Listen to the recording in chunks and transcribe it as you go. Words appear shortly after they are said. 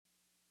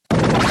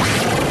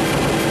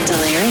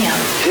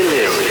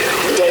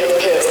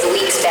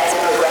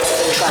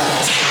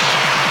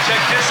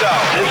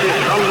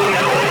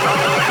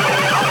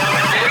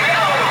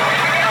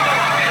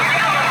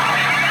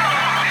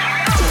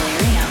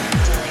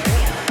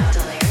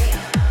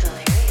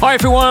Hi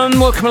everyone,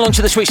 welcome along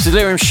to this week's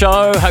Delirium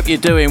Show. Hope you're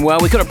doing well.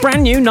 We've got a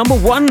brand new number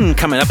one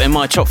coming up in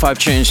my top 5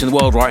 tunes in the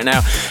world right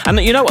now. And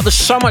you know what, there's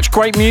so much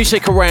great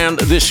music around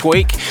this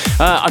week.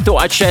 I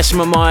thought I'd share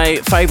some of my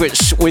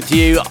favourites with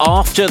you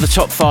after the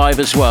top 5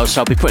 as well.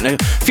 So I'll be putting a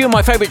few of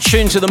my favourite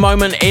tunes at the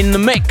moment in the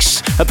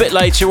mix a bit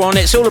later on.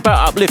 It's all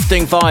about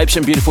uplifting vibes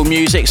and beautiful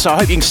music. So I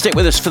hope you can stick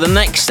with us for the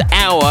next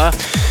hour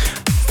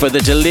for the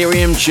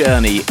Delirium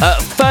journey.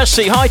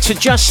 Firstly, hi to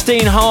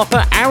Justine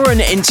Harper, Aaron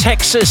in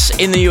Texas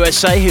in the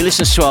USA who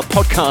listens to our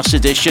podcast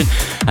edition,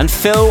 and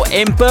Phil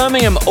in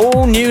Birmingham,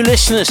 all new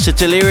listeners to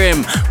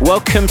Delirium.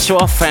 Welcome to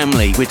our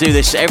family. We do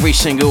this every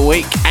single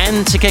week,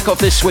 and to kick off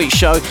this week's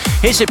show,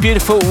 here's a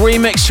beautiful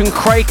remix from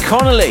Craig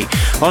Connolly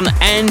on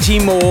Andy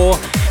Moore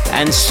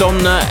and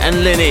Somna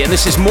and Linny, and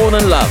this is More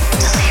Than Love.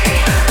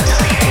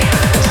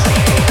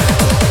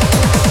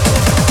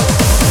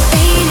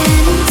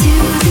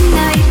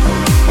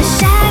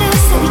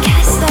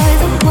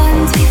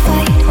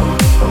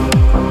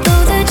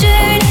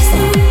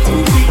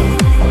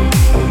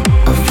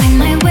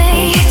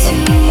 Way to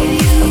you.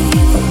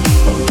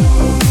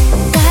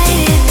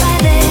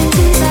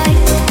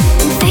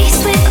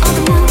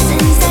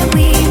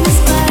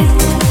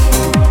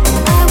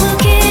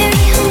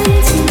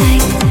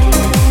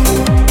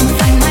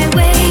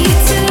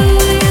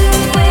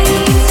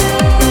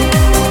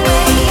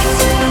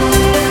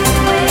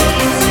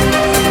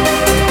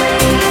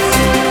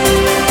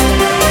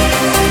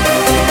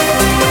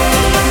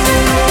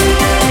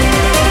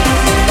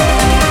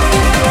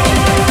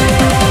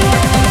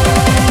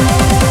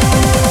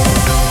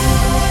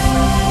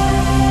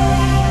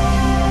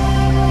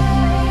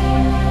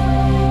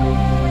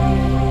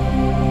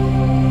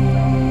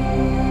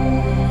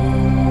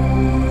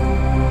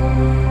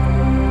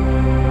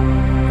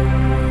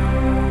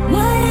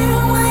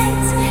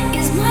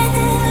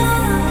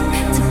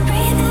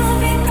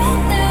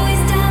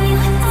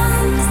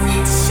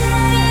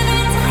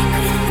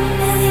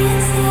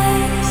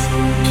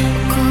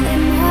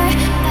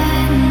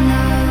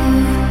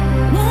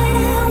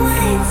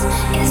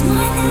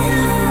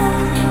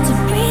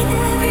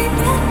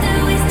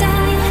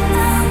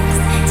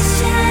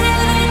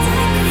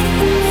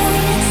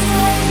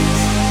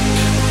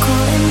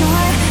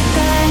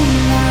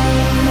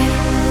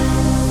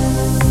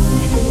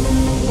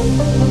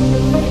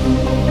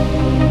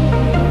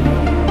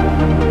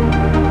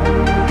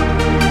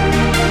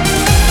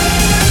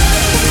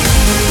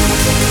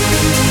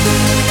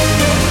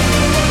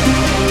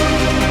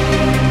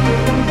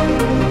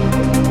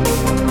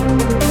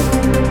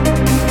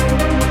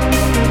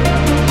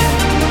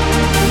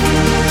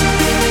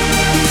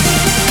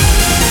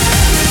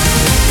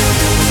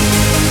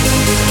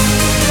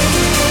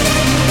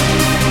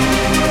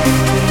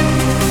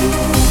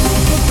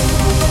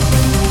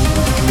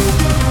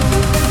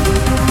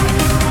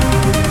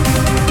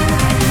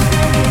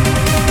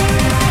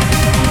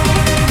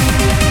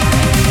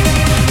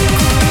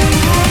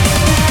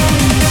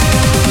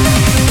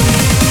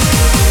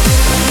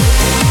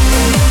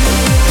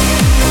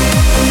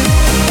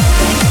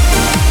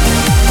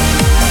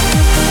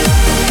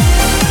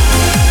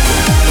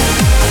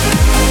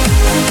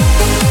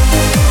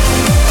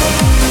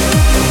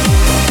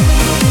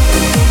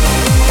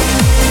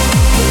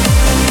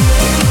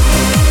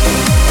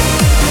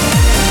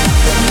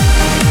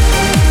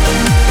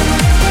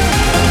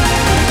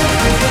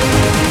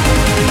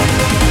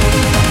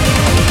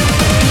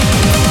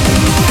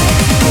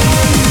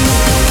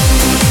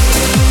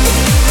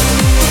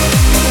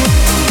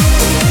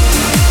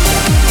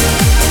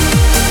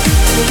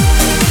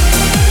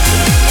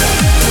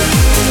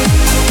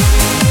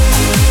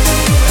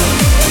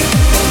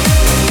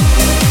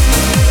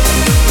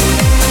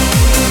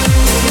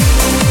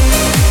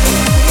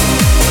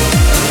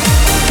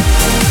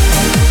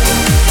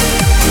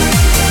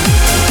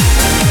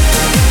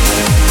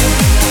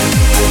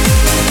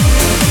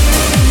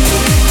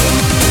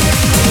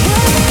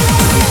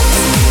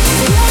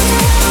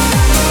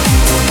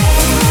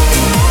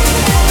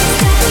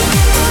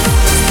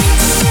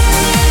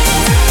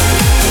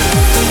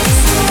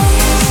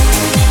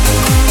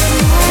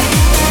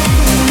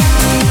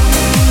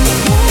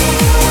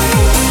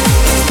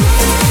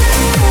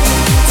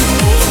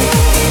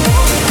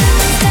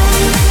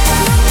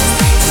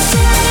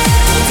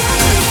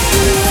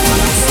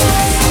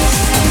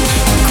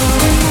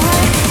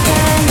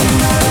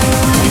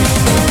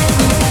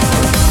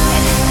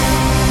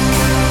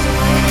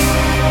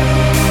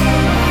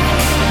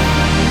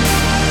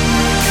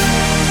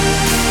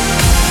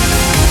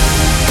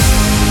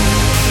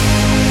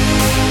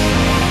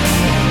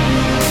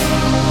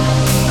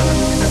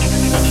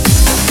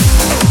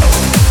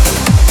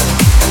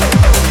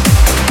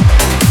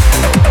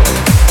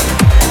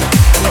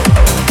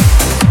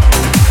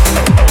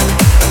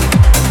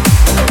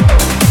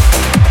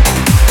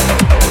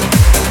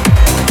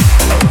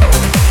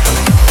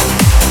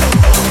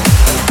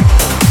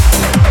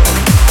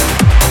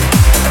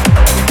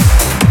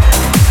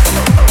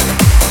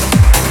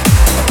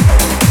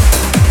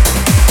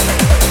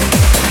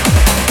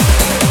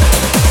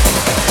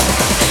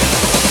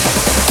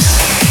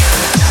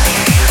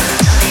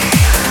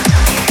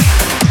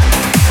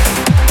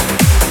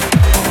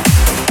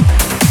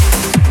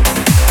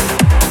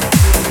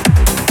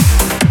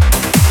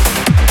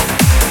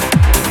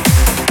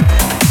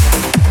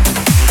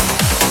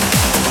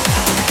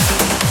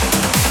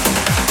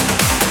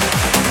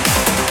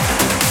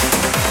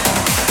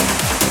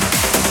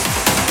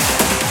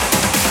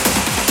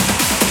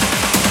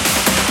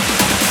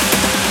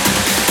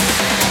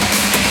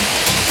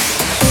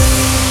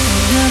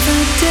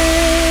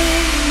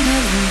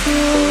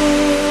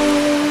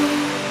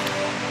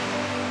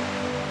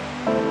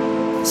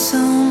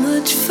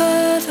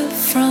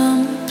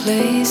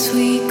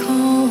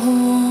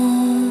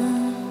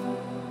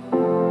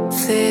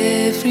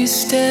 every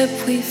step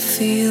we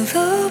feel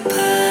the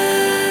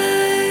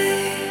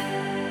pain.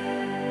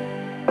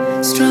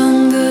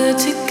 Stronger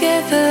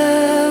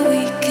together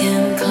we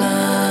can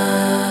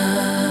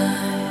climb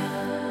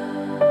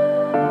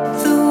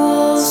the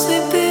walls we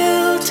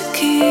build to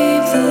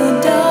keep the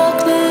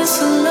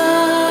darkness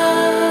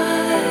alive.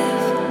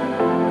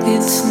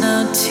 It's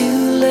not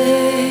too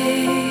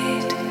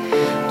late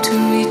to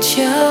reach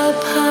up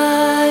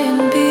high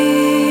and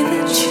be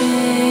the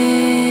change.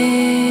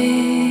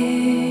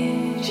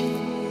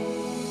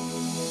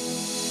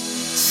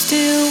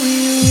 Still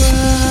we rise.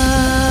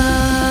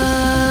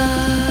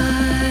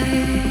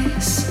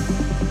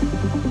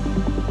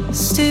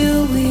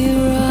 Still we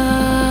rise.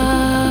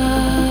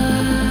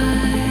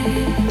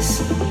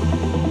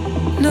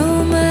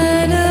 No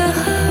matter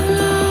how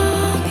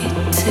long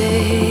it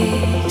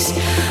takes,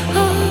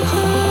 our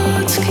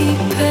hearts keep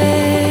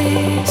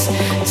pace.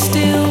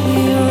 Still we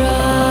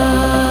rise.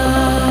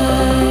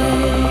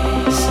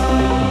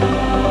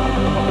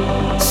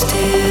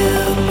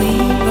 Still we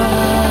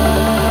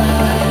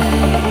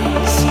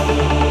rise.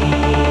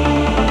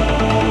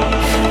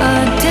 A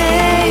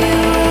day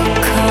will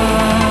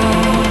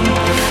come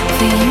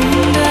for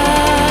you and I,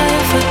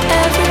 for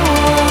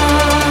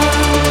everyone,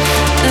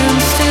 and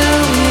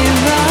still we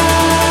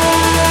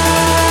rise.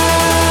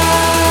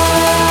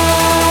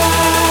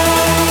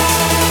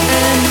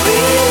 And we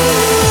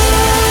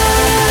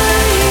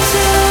rise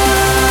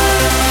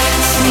up,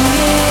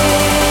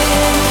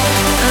 singing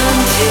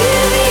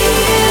until the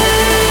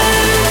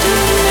end of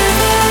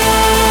never.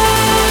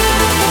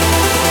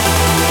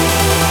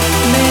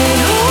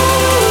 May all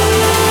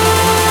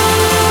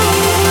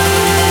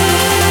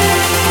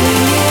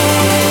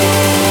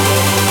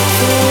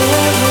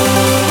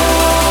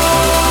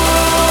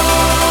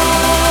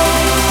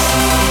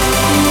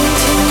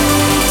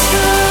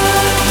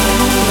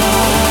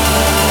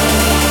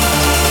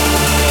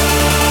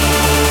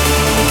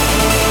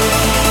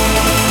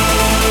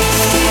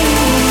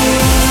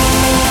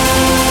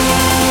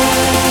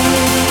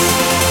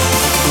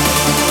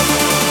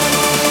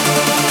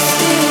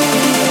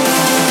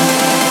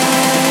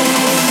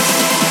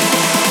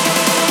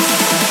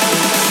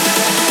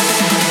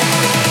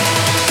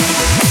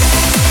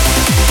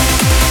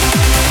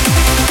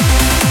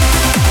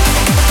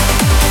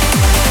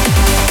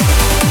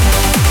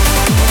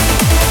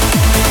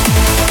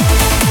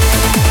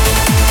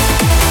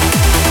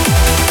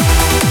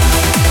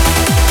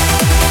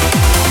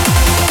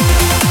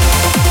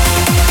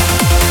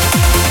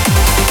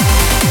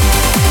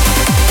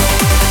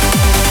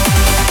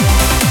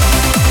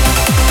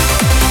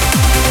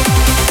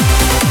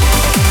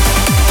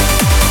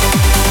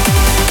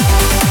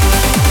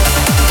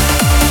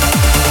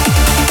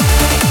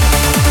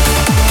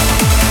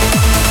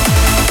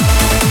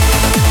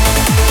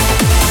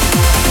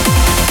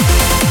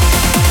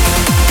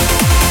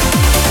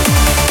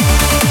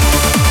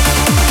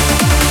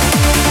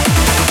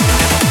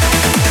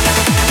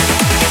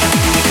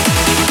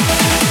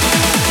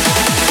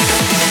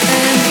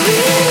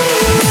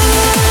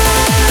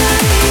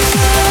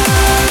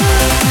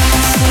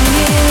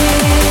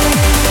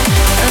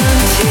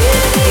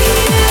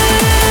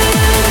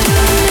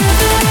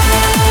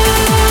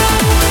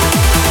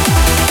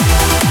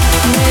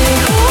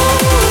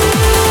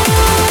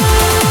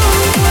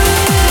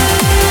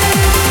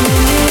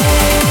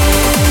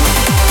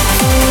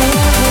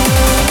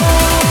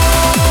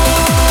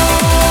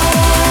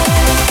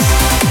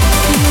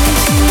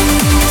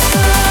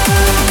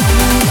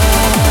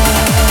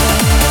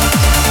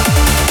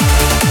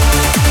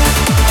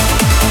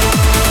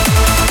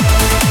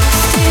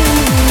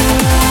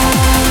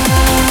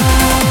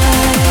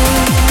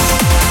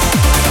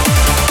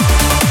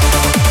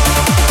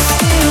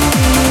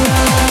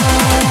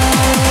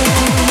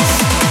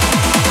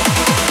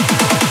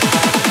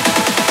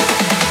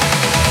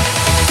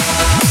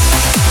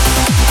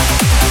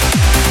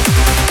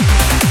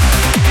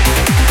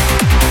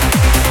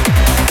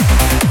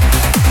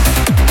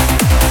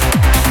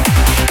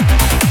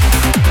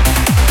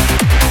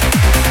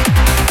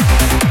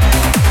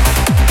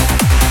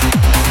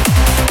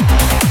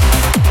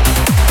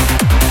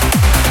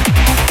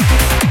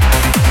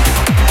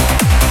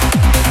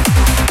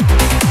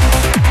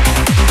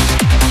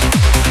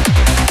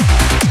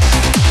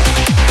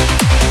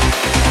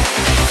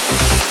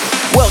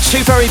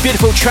Two very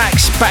beautiful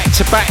tracks back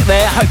to back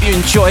there. Hope you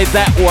enjoyed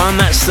that one.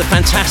 That's the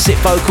fantastic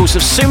vocals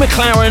of Sue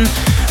McLaren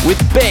with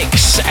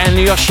Bix and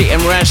Yoshi and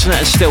Razna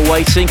and Still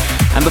Waiting.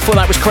 And before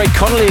that was Craig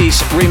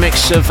Connolly's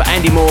remix of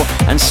Andy Moore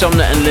and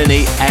Somna and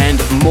Linny and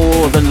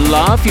More Than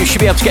Love. You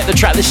should be able to get the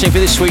track listing for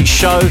this week's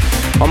show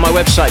on my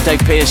website,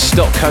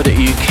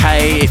 davepearce.co.uk,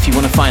 if you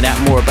want to find out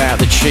more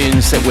about the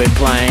tunes that we're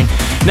playing.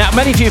 Now,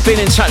 many of you have been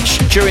in touch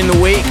during the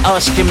week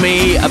asking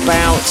me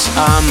about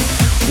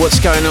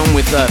what's going on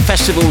with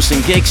festivals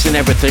and gigs and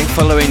everything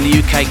following the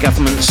UK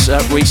government's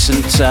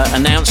recent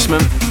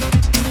announcement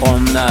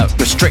on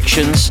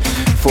restrictions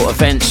for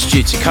events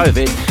due to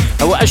COVID.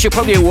 Well, as you're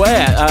probably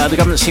aware, the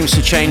government seems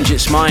to change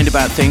its mind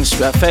about things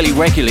fairly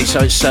regularly, so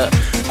it's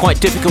quite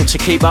difficult to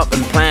keep up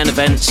and plan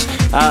events.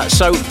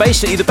 So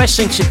basically, the best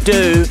thing to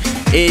do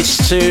is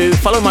to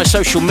follow my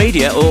social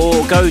media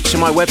or go to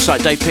my website,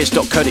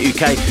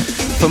 davepearce.co.uk,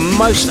 for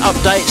most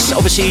updates.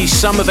 Obviously,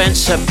 some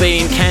events have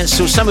been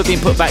cancelled, some have been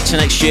put back to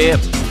next year,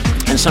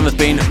 and some have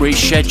been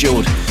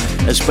rescheduled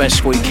as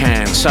best we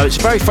can. So it's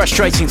a very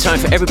frustrating time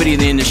for everybody in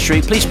the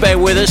industry. Please bear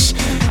with us,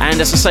 and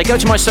as I say, go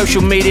to my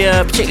social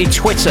media, particularly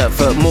Twitter,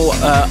 for more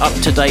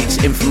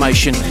up-to-date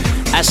information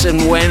as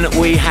and when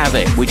we have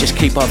it. We just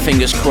keep our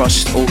fingers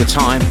crossed all the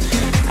time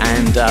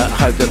and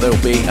hope that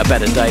there'll be a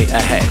better day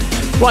ahead.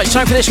 Right, it's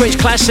time for this week's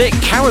classic.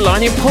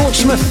 Caroline in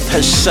Portsmouth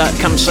has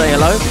come say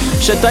hello.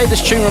 She said, Dave,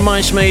 this tune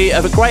reminds me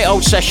of a great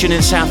old session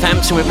in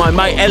Southampton with my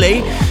mate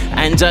Ellie,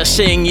 and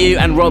seeing you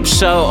and Rob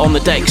Searle on the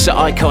decks at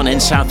Icon in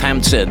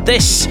Southampton.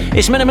 This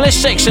is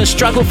Minimalistics and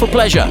Struggle for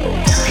Pleasure.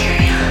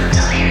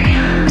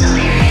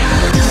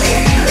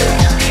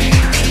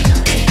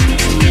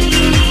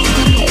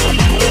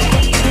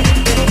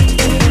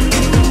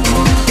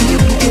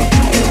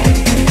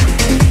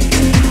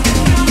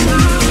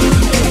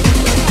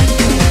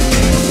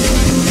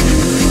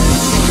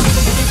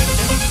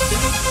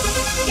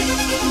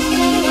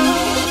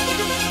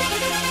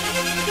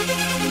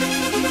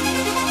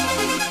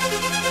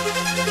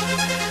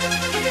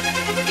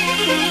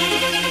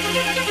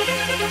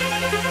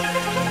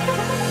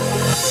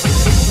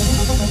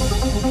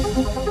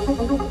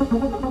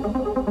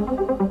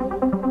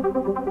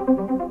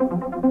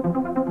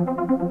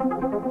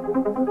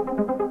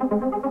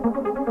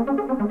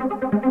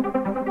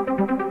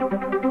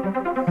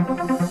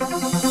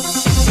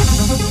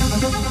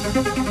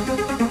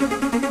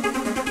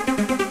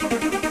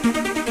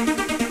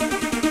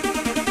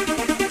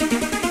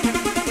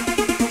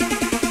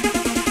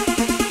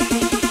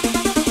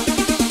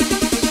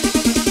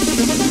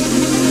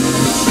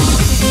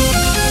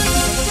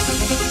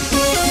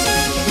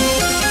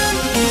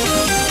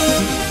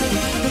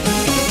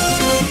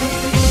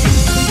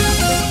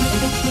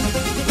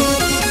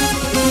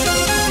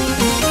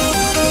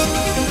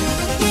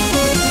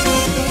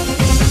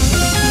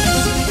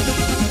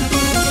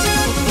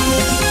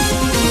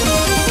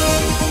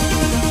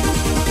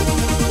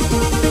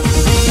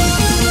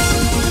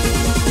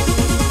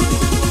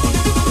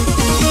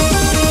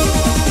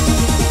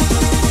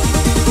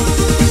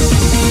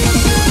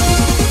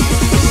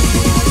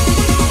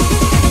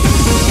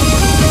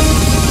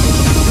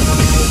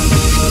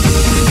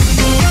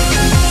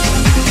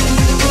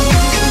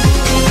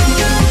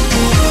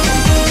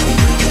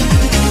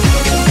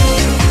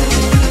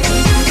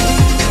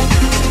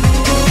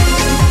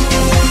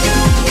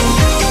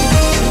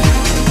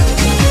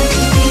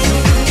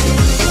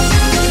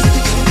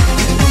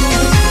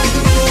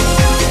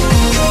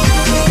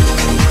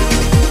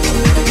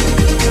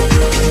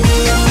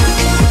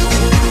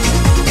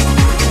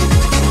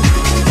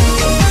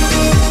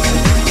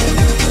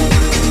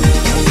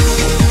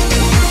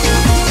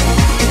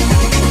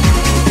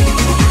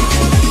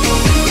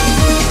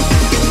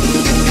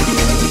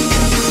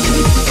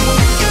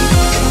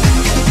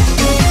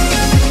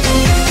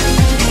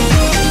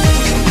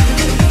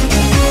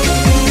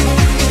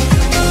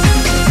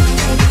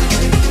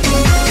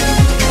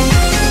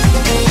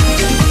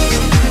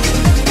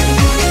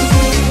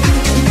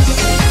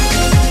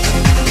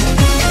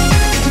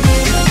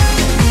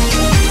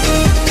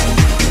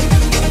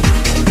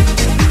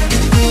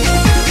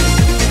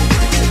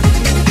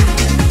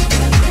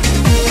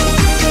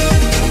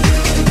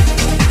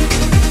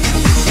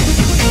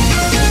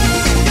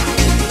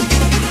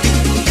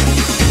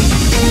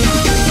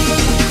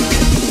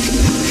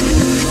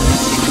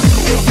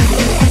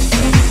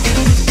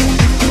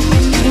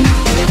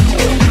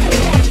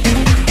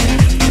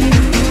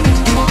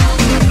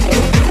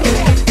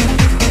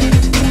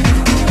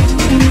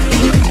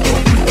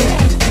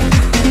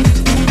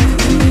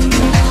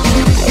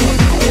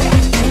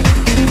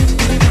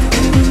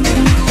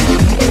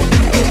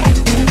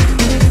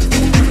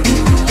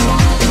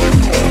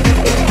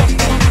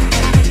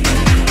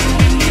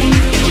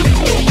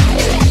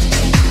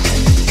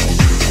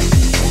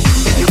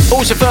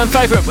 A firm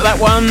favourite with that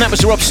one. That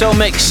was the Rob Searle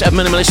mix of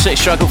Minimalistic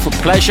Struggle for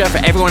Pleasure. For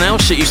everyone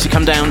else that used to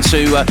come down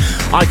to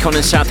Icon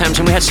in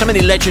Southampton, we had so many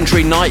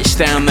legendary nights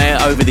down there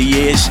over the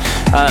years.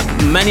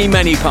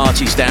 Many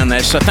parties down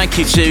there. So thank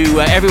you to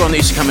everyone that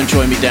used to come and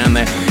join me down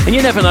there. And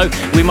you never know,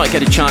 we might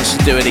get a chance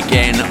to do it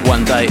again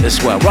one day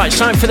as well. Right, it's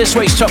time for this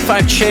week's top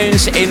 5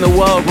 tunes in the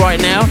world right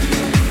now.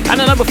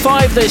 And at number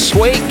 5 this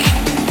week,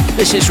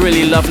 this is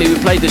really lovely. We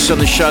played this on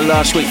the show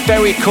last week.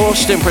 Ferry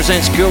Corsten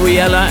presents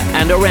Guriella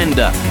and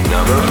Orenda.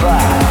 Number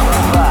 5.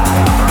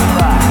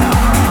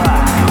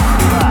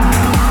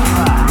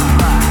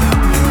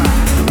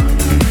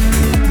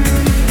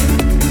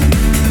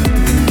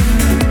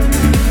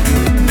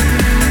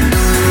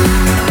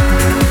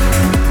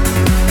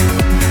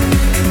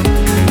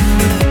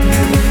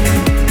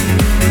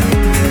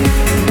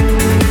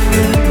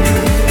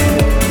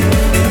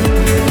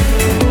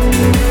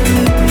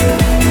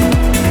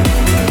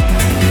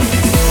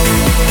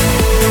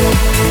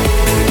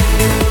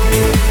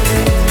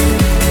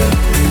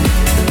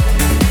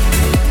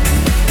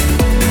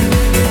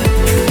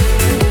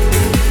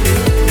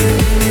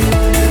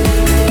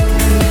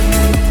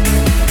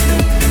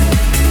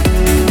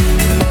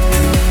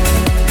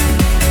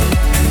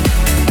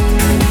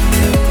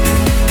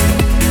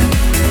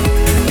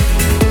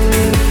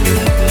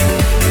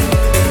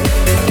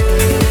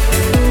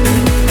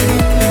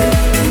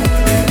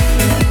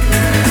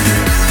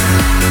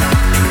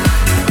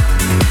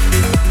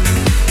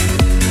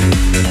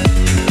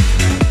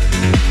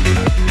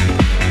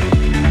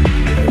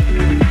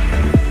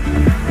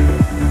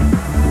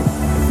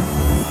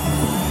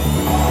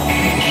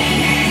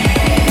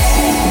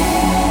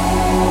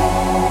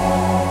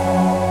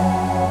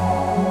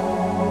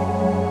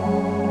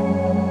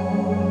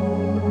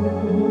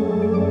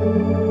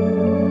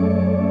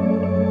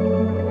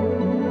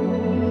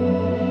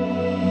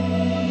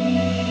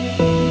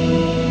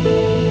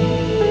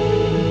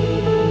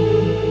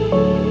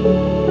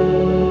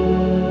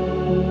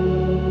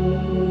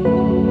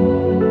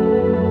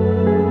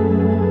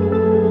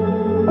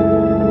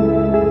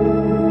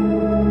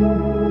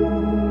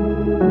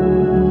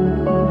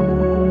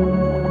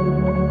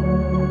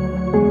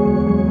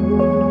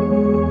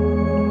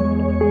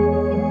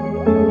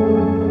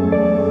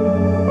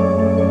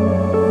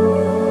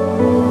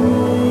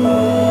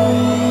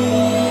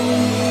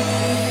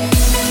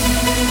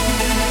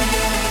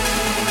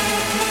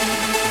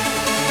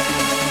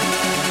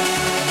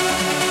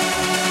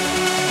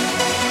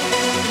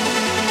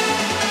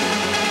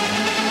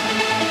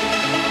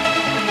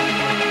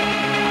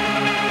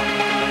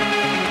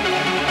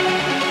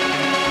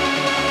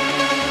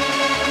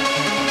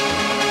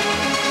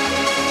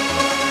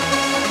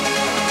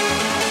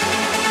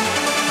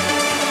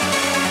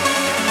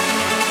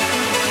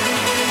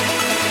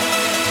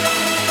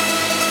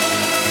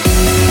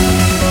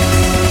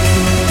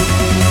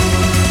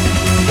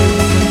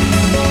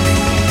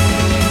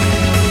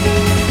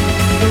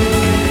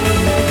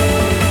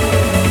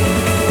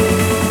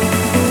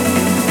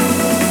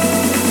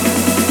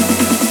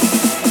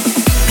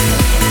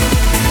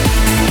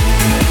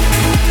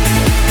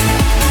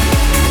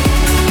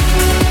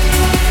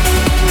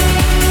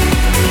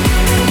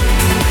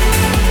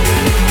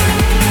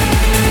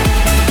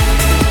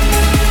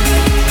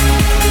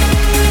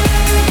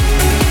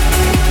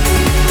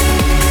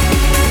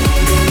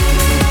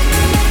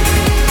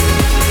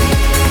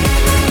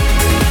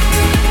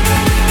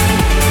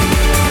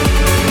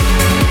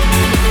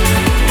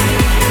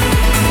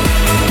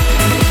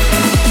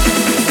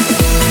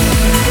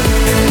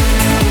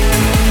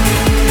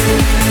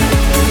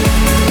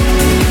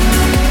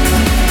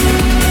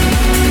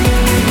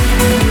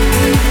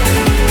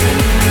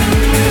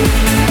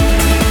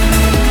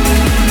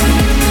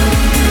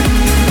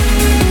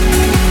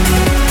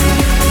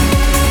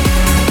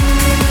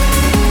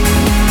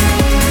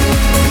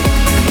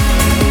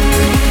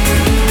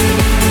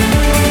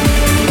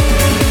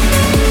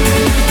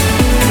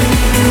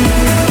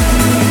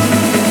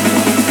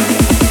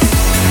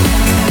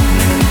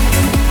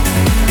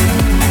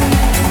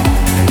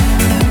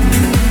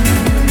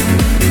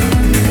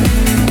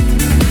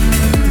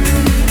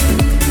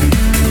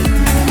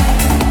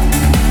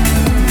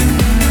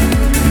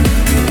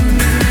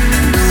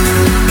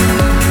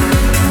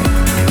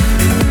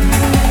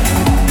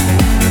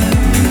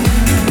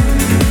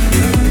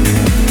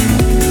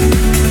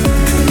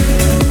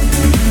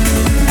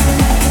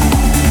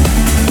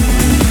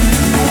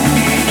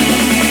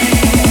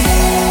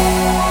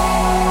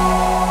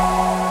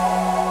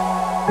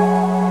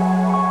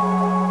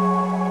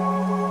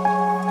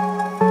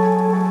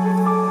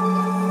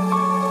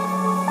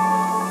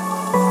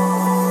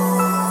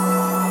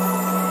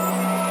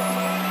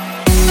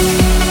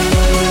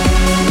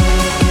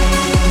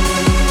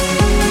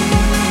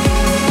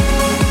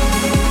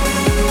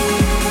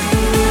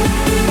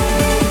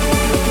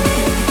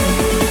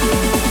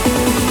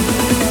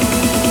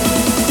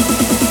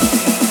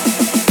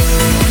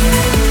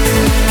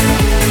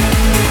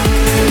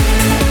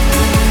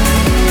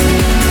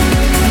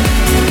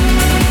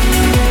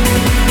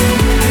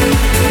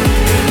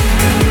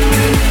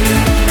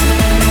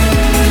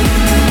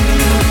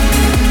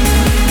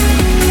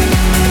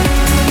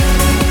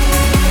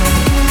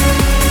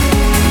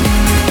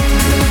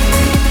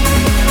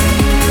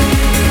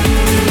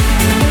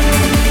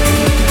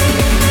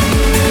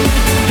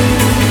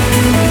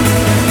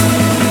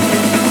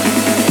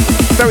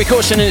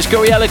 course, and it's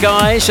Goriella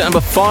Guys at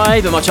number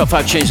 5 in my top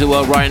 5 tunes of the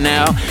world right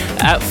now.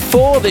 At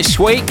 4 this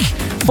week,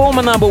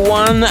 former number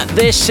 1,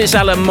 this is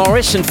Alan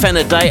Morris and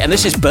Fenner Day, and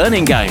this is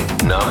Burning Game.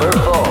 Number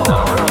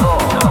 4.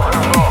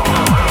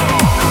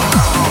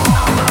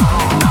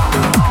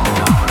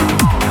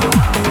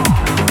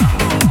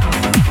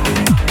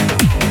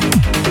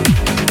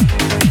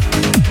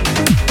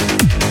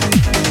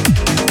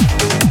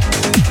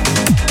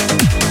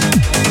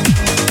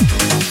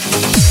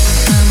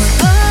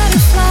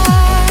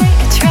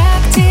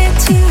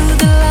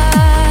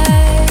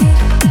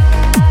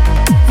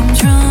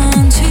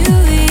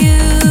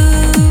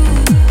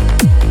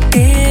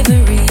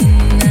 Every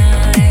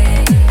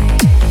night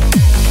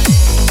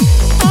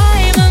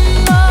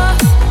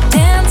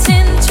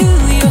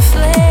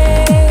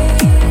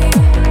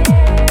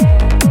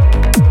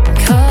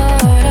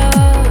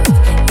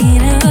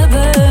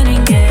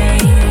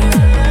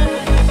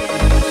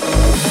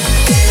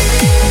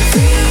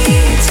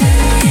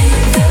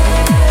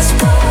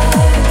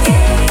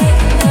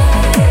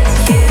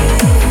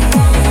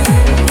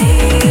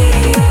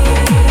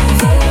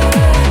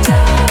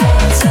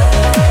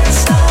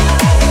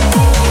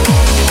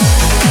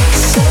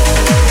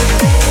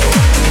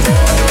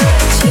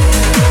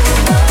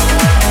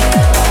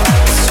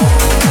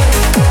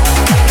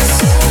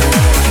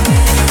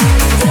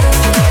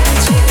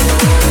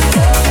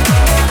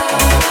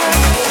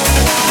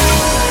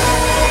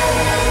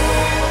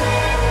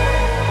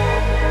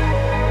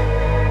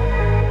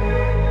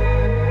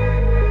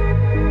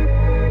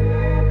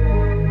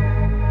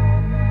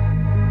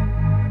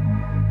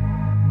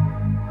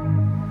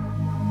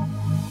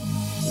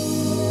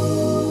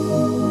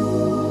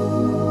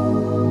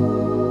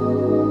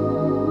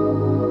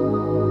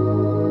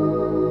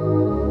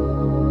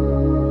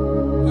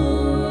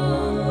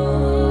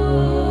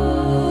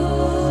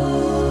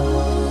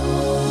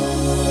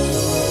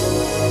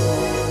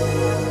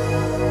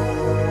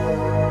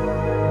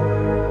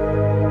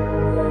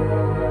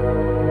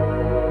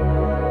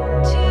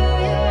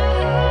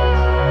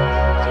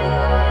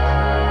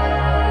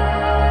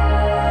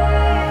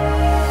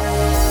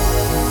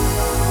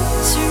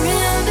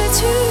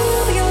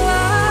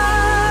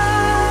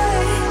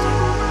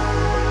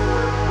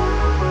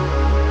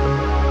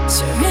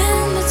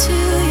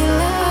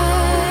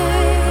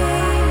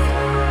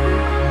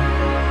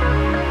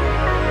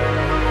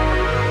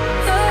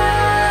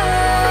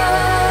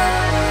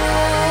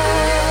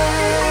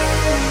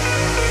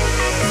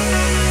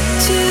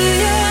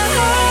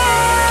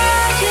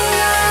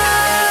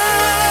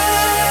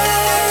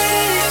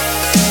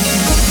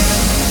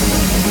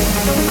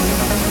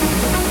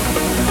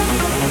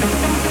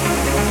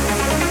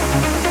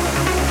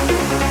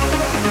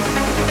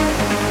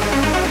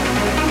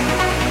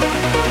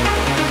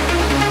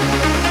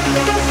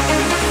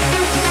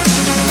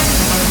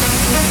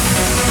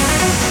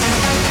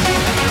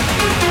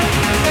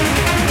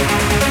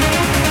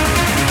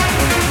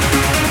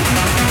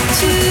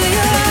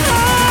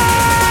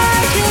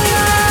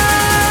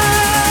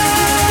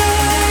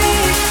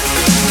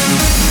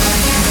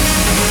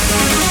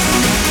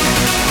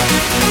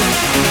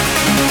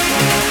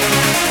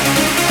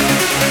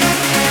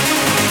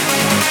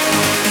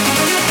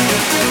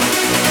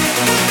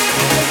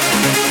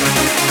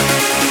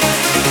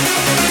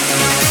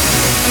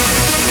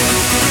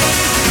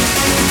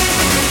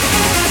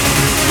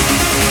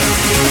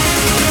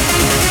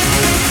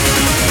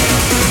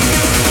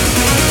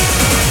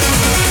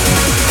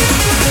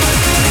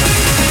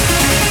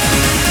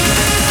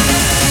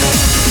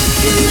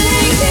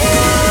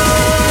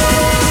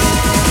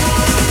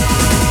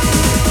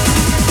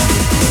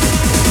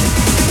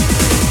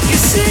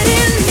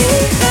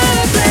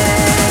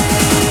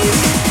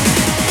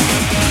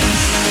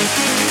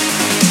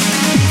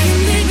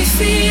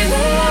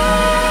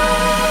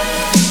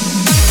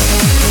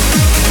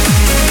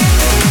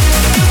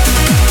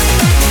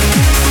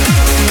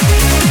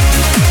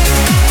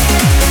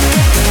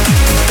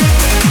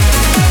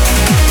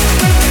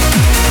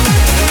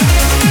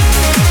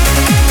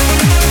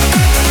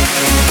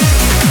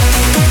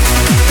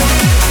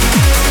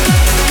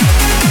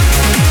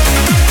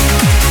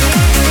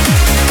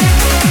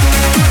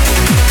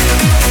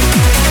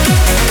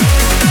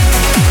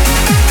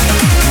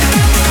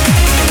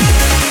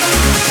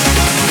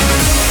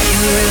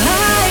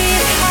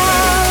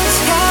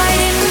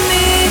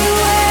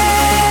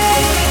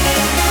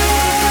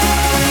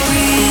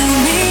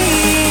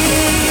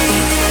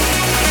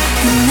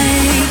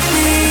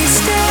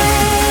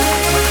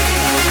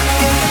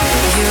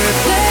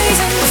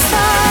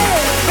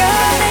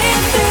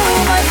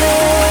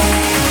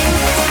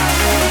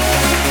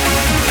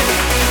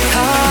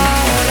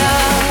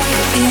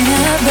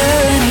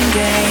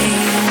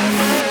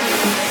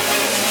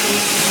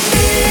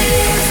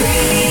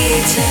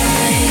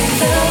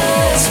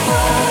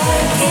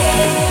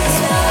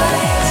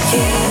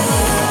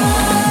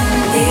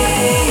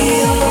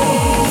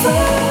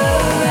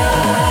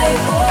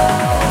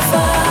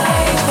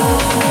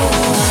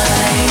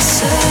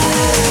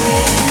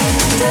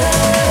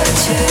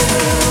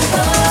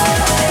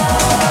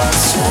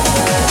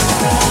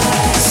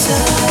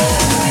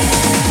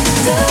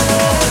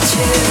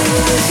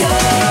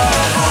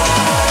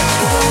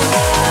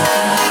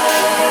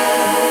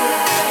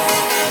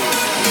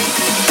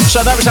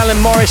So that was Alan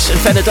Morris and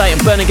Fender Date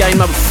and Burning Game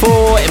number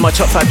 4 in my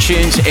top 5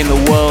 tunes in the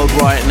world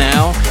right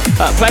now.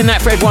 Playing that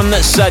for everyone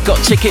that's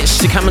got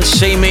tickets to come and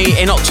see me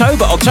in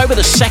October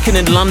the 2nd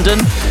in London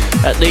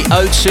at the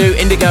O2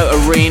 Indigo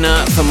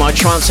Arena for my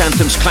Trance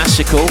Anthems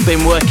Classical.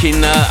 Been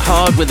working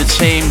hard with the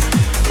team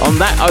on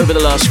that over the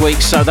last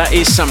week, so that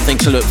is something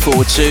to look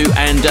forward to.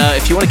 And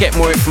if you want to get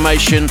more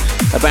information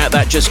about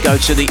that, just go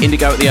to the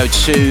Indigo at the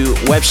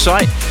O2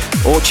 website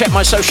or check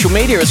my social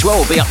media as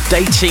well. We'll be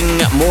updating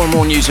more and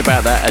more news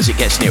about that as it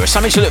gets nearer.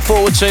 Something to look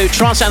forward to.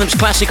 Trance Anthems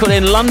Classical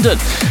in London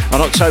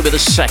on October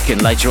the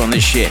 2nd later on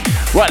this year.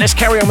 Right, let's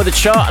carry on with the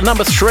chart.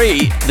 Number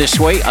 3 this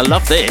week. I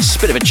love this.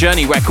 Bit of a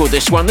journey record,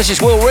 this one. This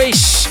is Will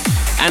Reese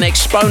and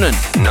Exponent.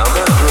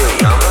 Number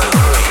 3.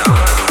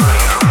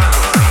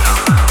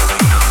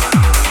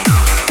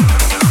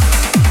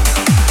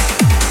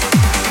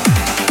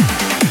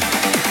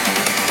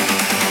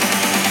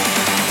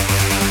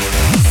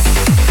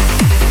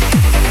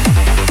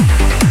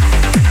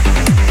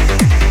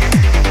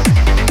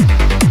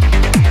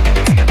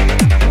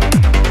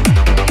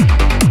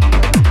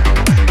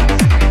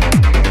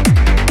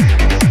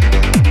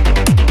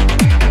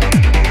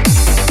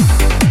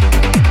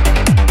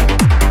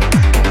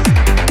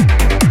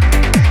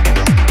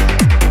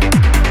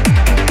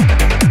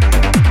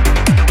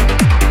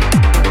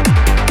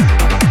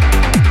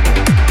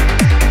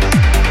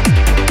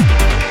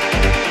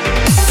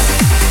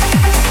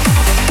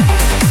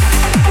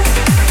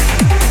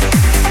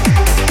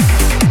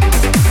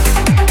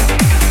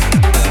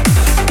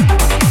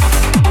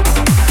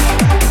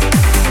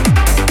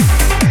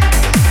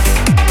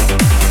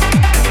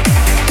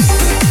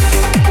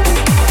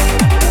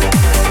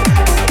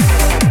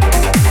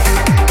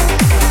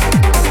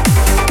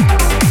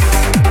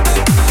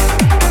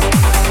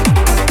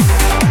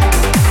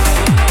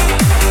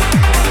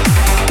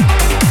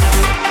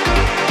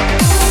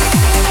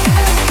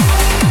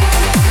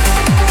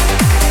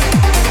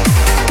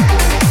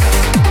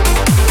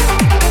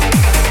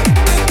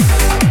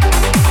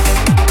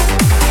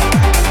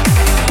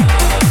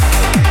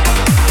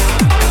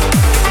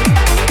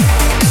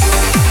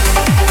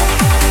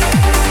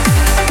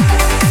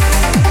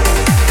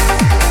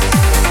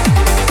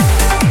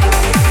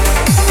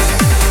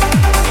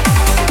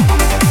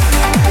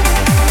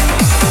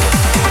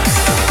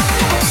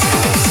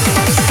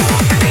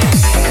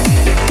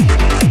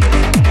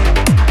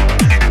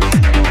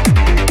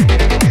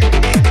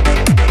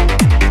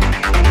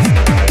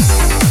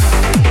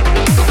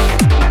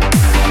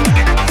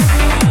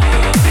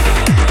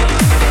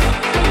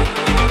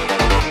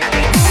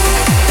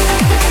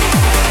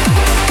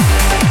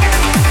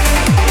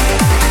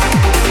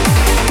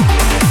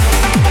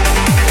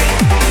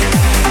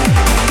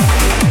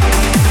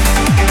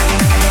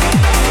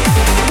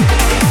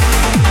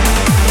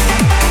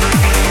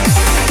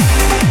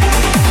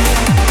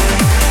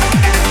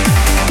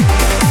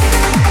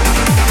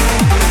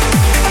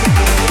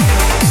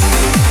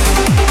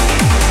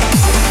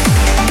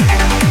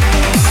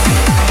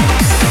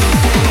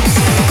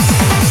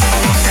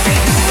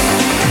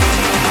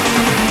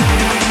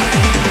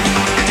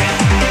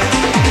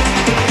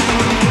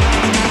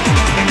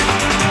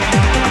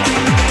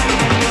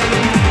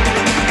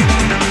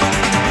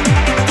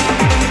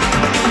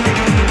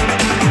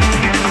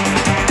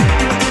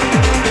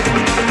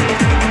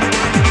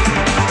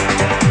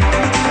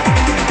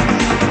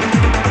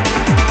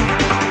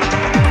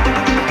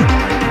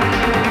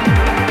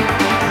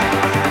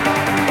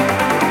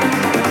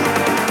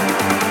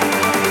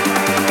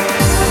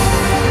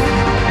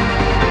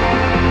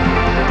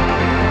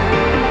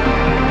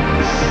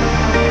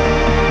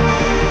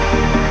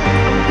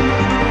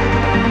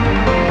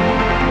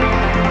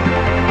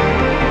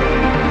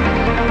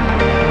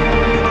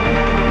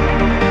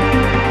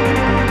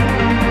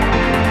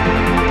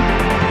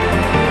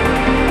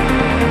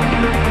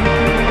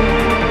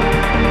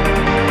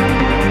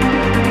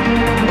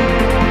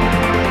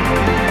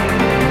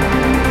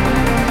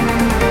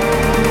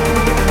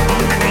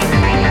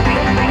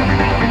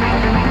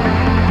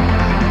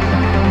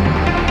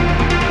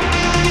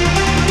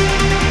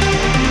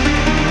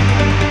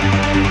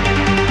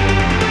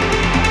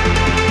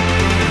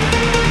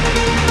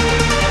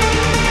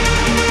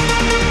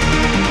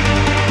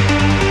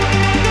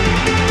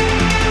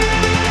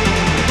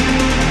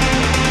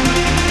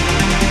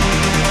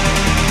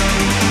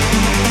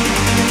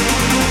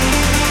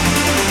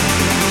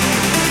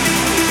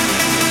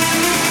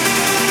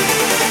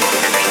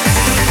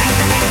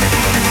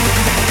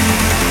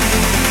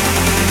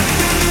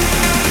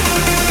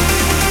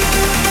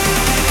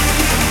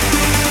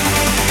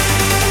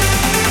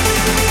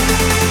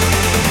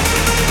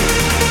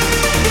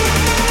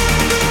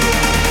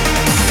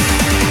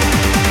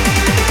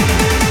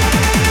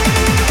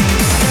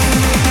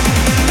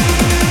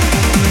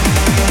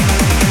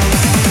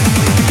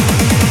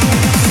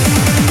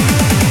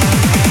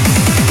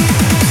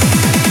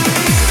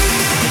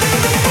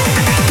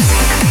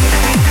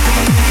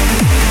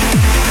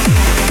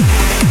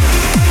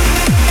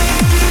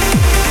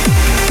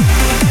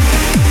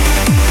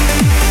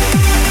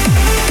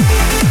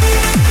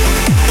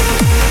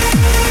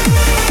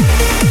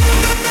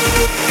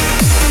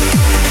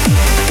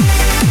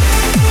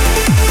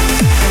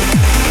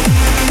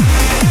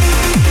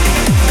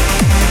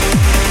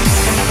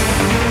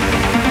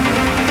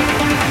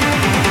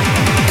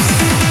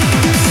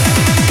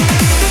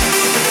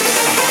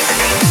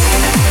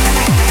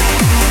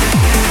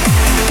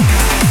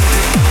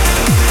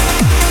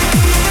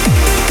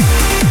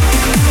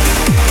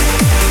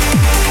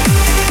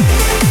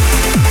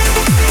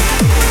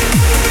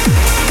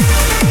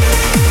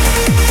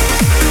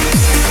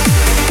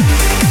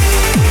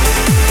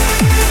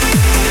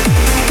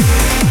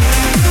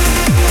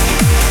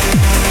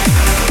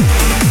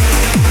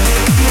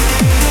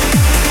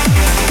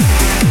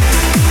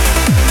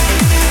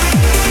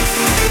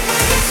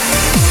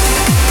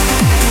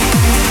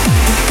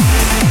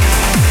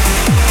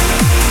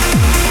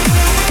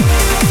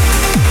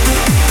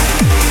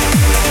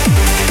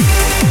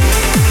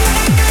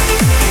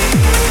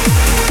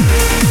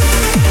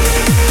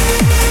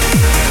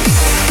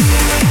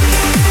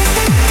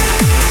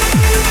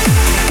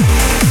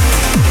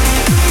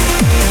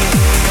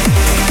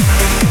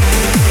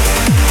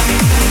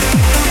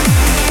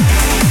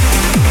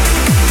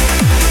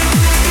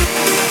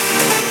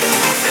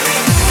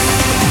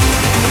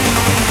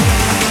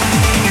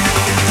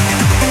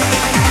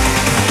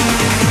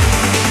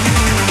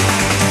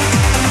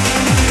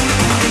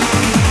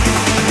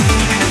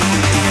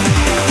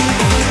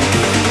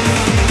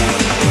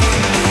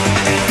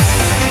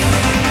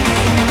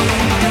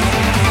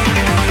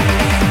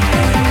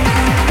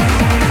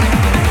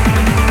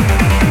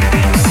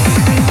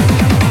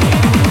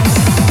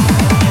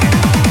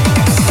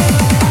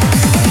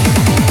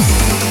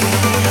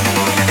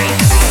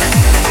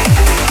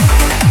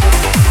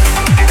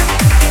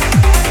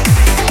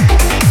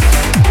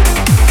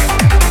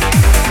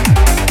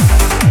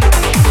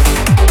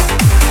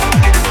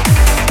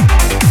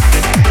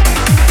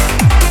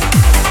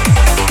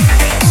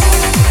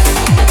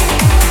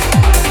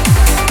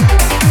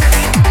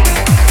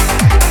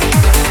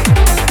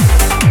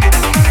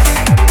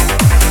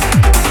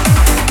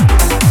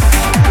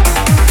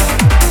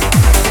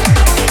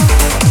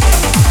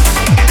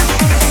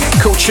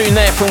 tune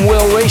there from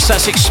Will Reese,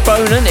 that's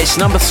Exponent. It's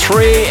number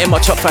 3 in my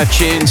top 5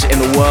 tunes in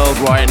the world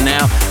right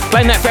now.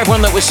 Playing that for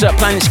everyone that was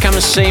planning to come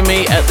and see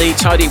me at the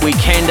Tidy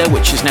Weekender,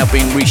 which has now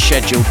been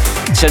rescheduled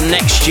to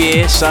next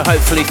year. So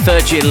hopefully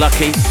third year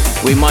lucky,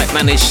 we might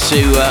manage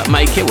to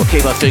make it. We'll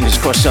keep our fingers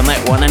crossed on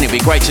that one, and it'd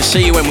be great to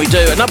see you when we do.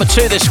 At number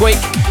 2 this week,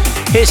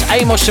 here's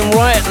Amos and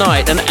Riot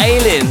Night and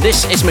Alien.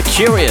 This is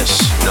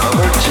Mercurius.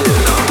 Number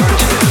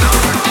 2.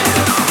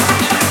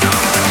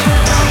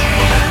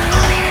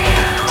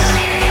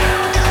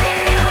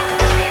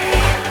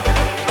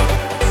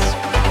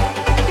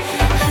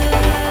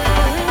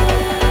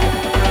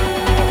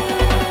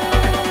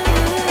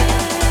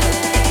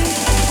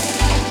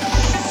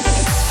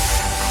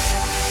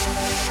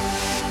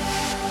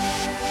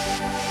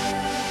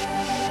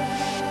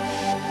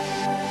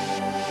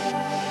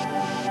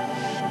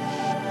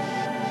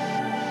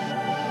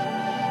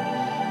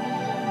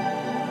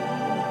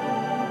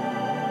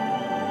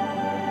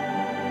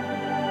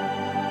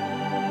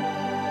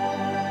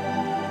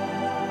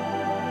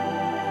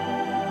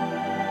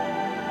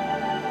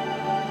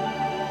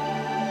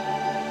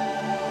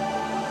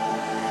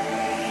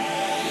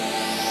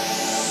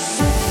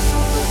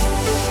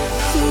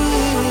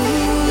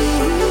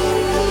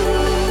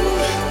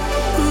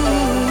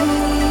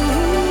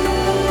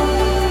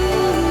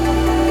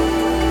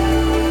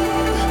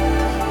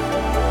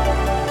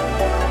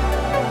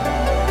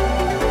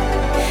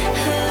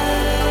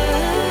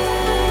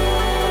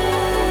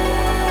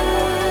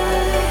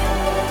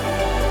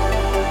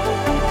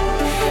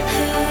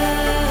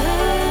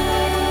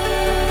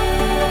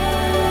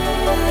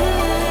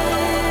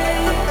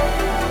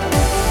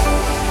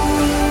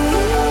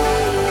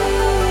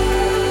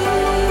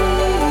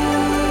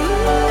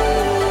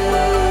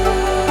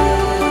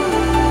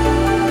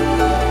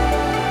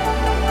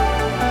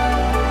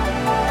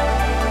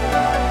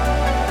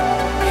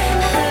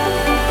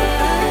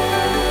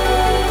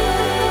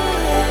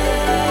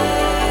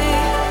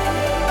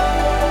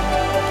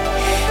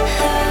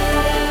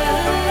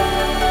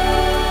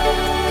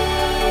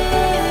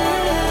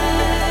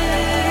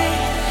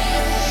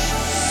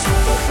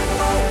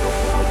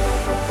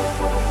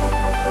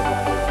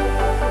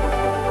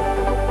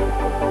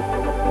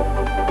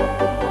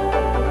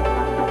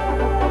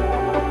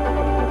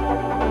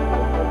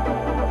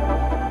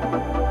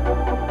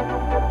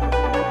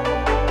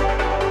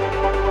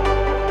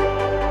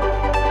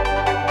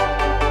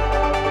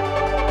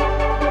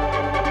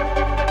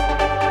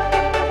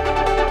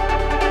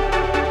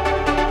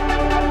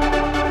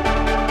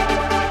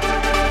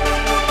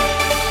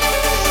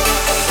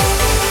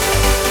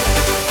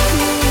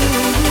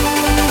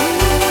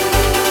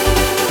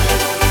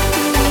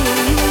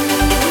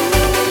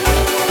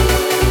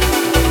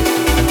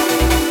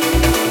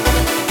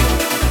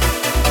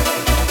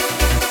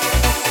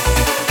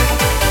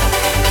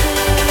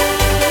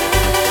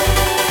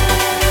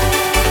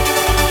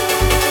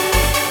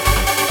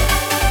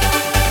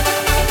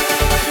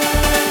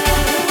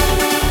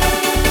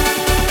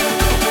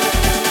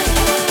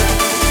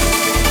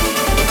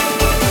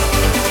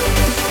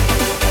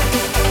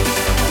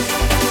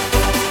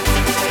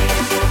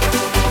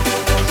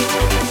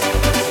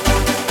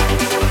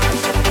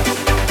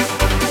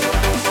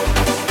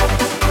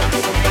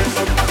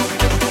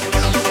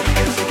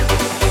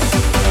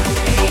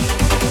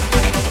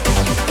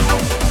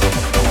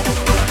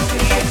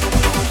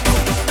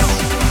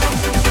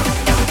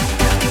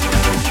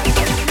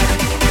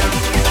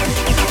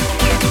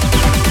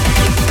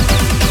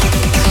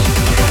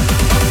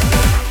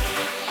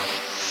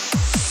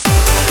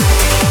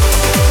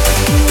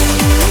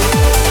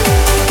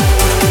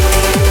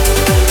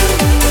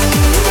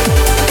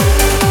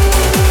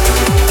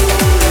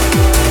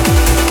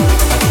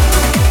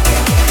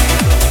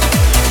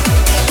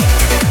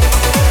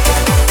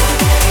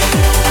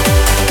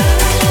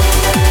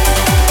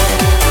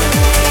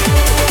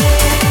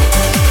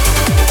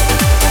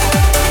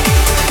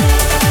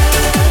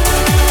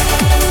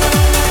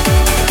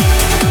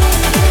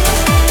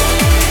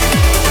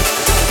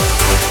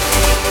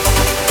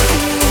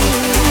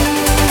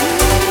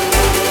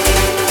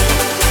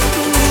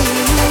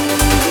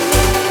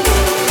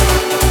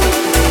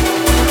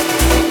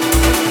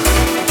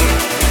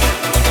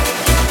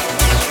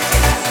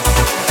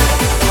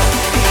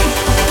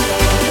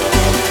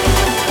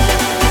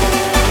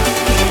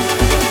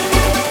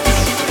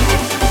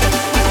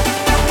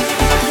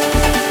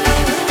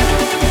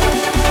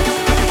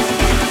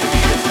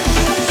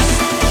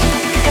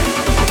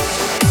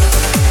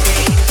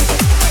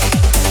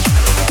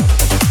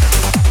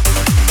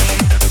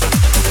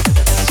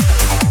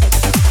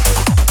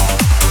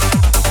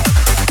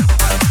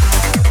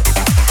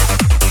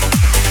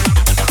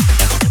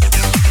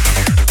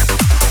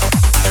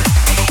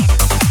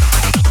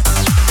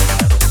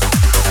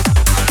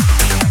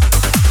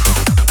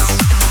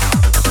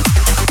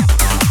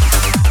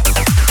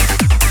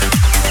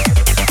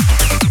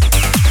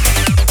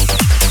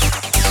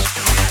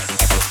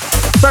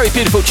 Very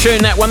beautiful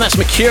tune, that one. That's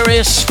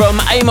Mercurius from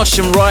Amos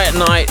and Riot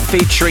Night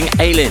featuring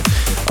Alien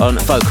on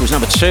vocals.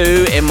 Number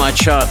 2 in my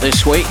chart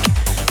this week.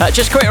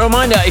 Just a quick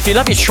reminder, if you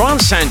love your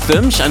trance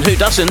anthems, and who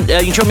doesn't,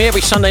 you can join me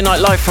every Sunday night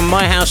live from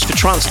my house for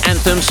trance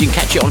anthems. You can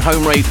catch it on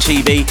Home Rave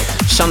TV,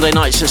 Sunday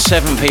nights at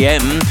 7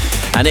 p.m,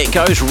 and it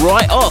goes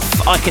right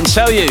off, I can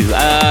tell you.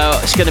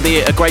 It's going to be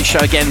a great show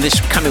again this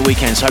coming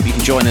weekend, so I hope you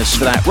can join us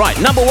for that. Right,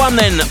 number one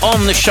then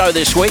on the show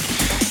this week,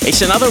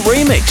 it's another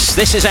remix.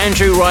 This is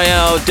Andrew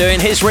Rayel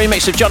doing his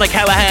remix of Johnny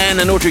Callahan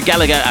and Audrey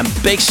Gallagher and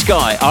Big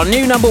Sky, our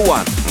new number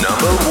one.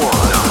 Number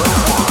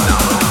one.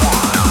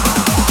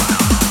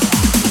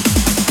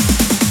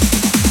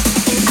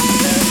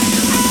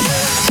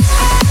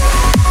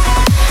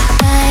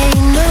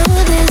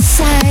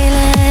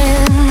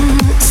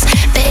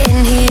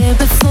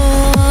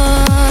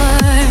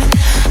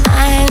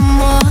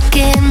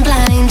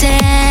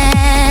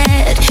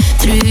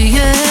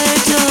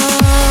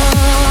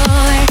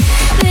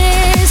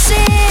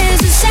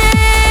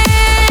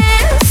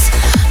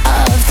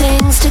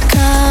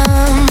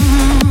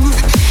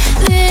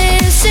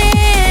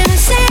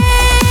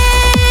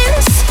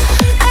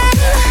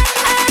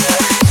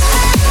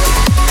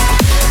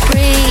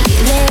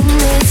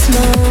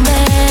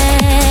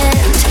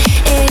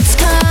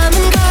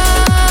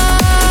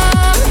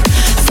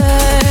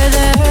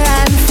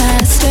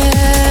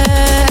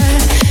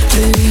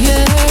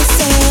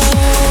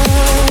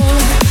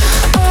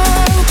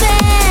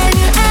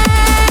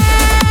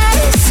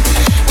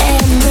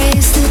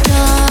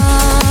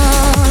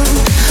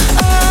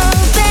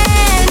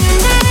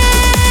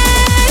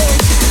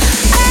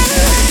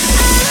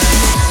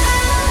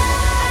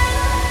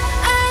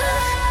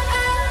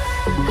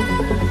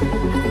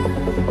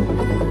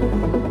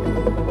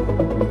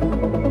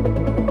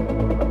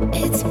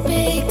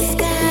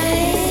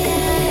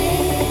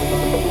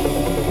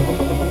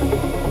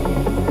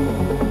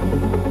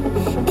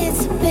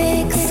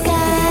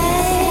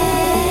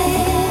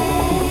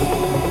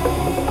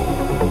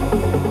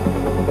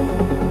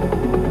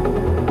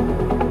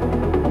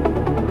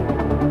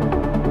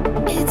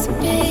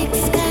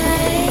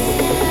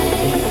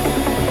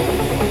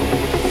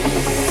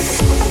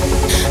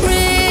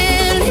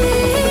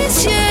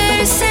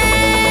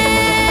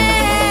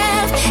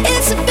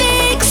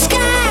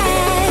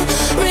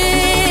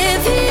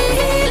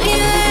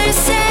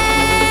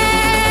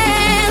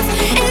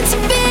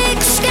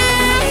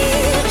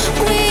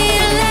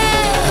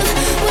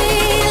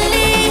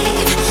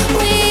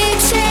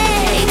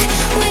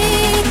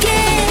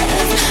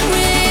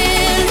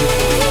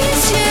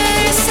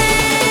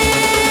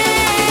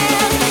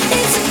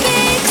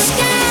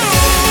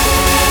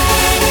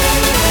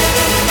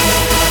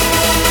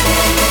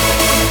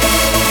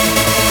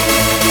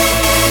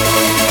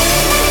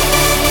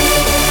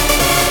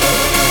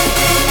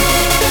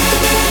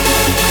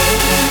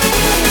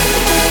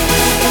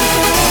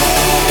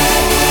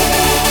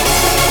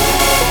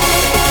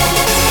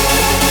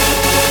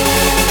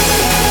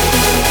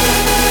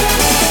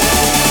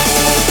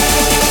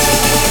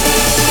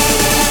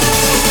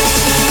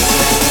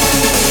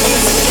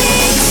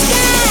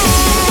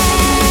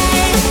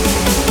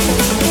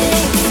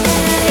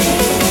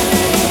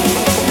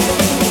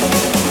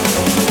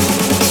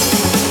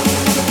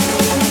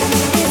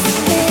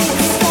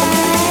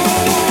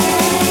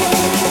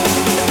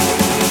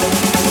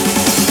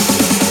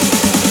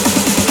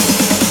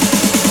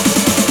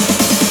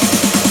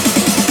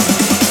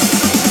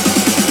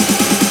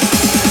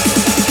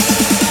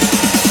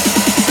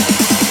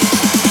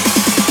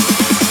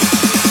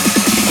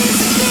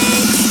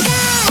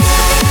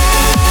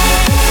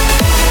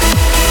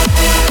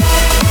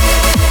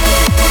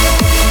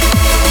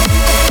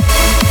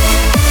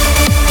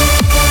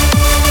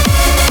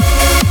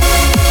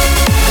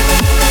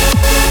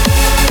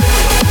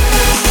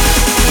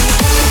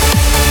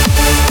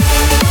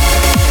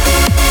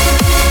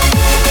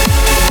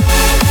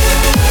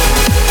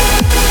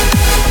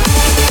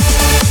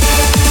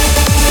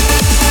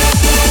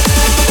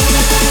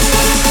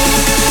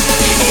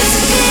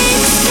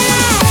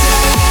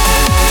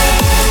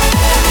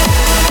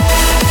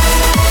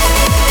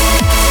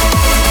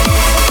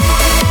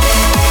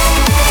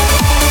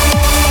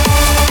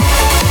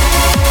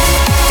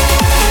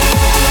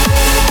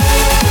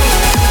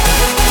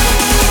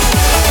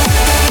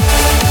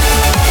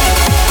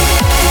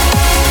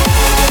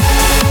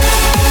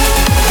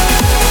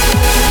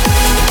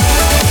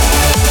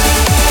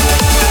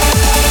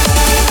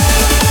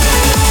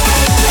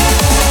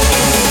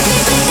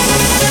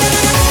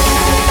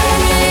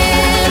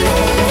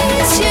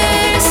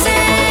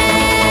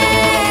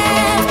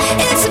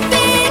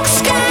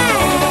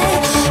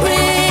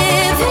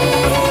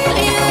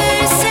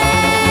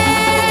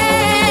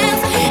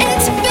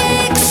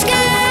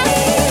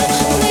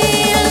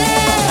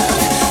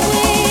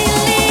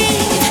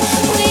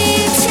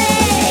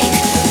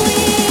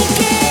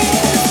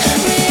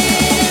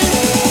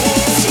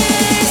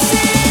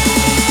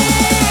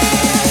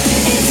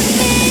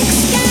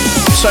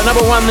 So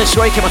number one this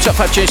week in my top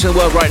 5 tunes in the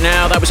world right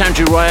now, that was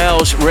Andrew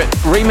Rayel's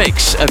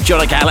remix of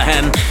Johnny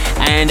Callahan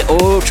and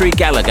Audrey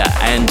Gallagher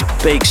and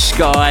Big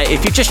Sky.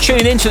 If you're just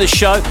tuning into the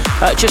show,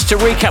 just to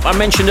recap, I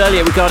mentioned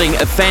earlier regarding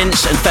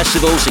events and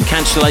festivals and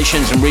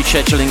cancellations and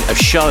rescheduling of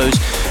shows.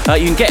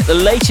 You can get the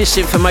latest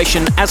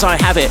information as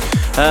I have it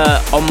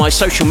on my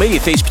social media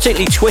feeds,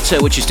 particularly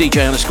Twitter, which is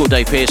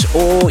DJ_Dave Pearce,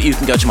 or you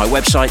can go to my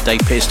website,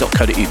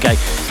 davepearce.co.uk,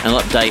 and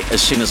I'll update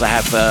as soon as I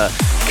have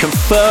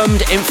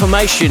confirmed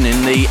information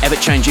in the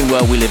ever-changing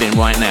world we live in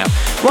right now.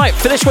 Right,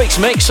 for this week's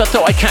mix, I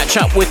thought I'd catch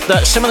up with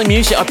some of the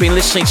music I've been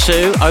listening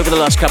to over the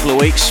last couple of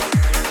weeks.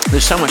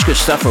 There's so much good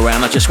stuff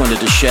around, I just wanted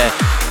to share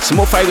some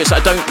more favourites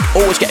that I don't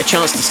always get a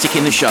chance to stick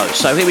in the show.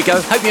 So here we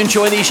go, hope you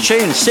enjoy these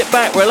tunes. Sit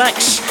back,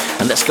 relax,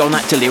 and let's go on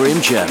that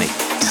delirium journey.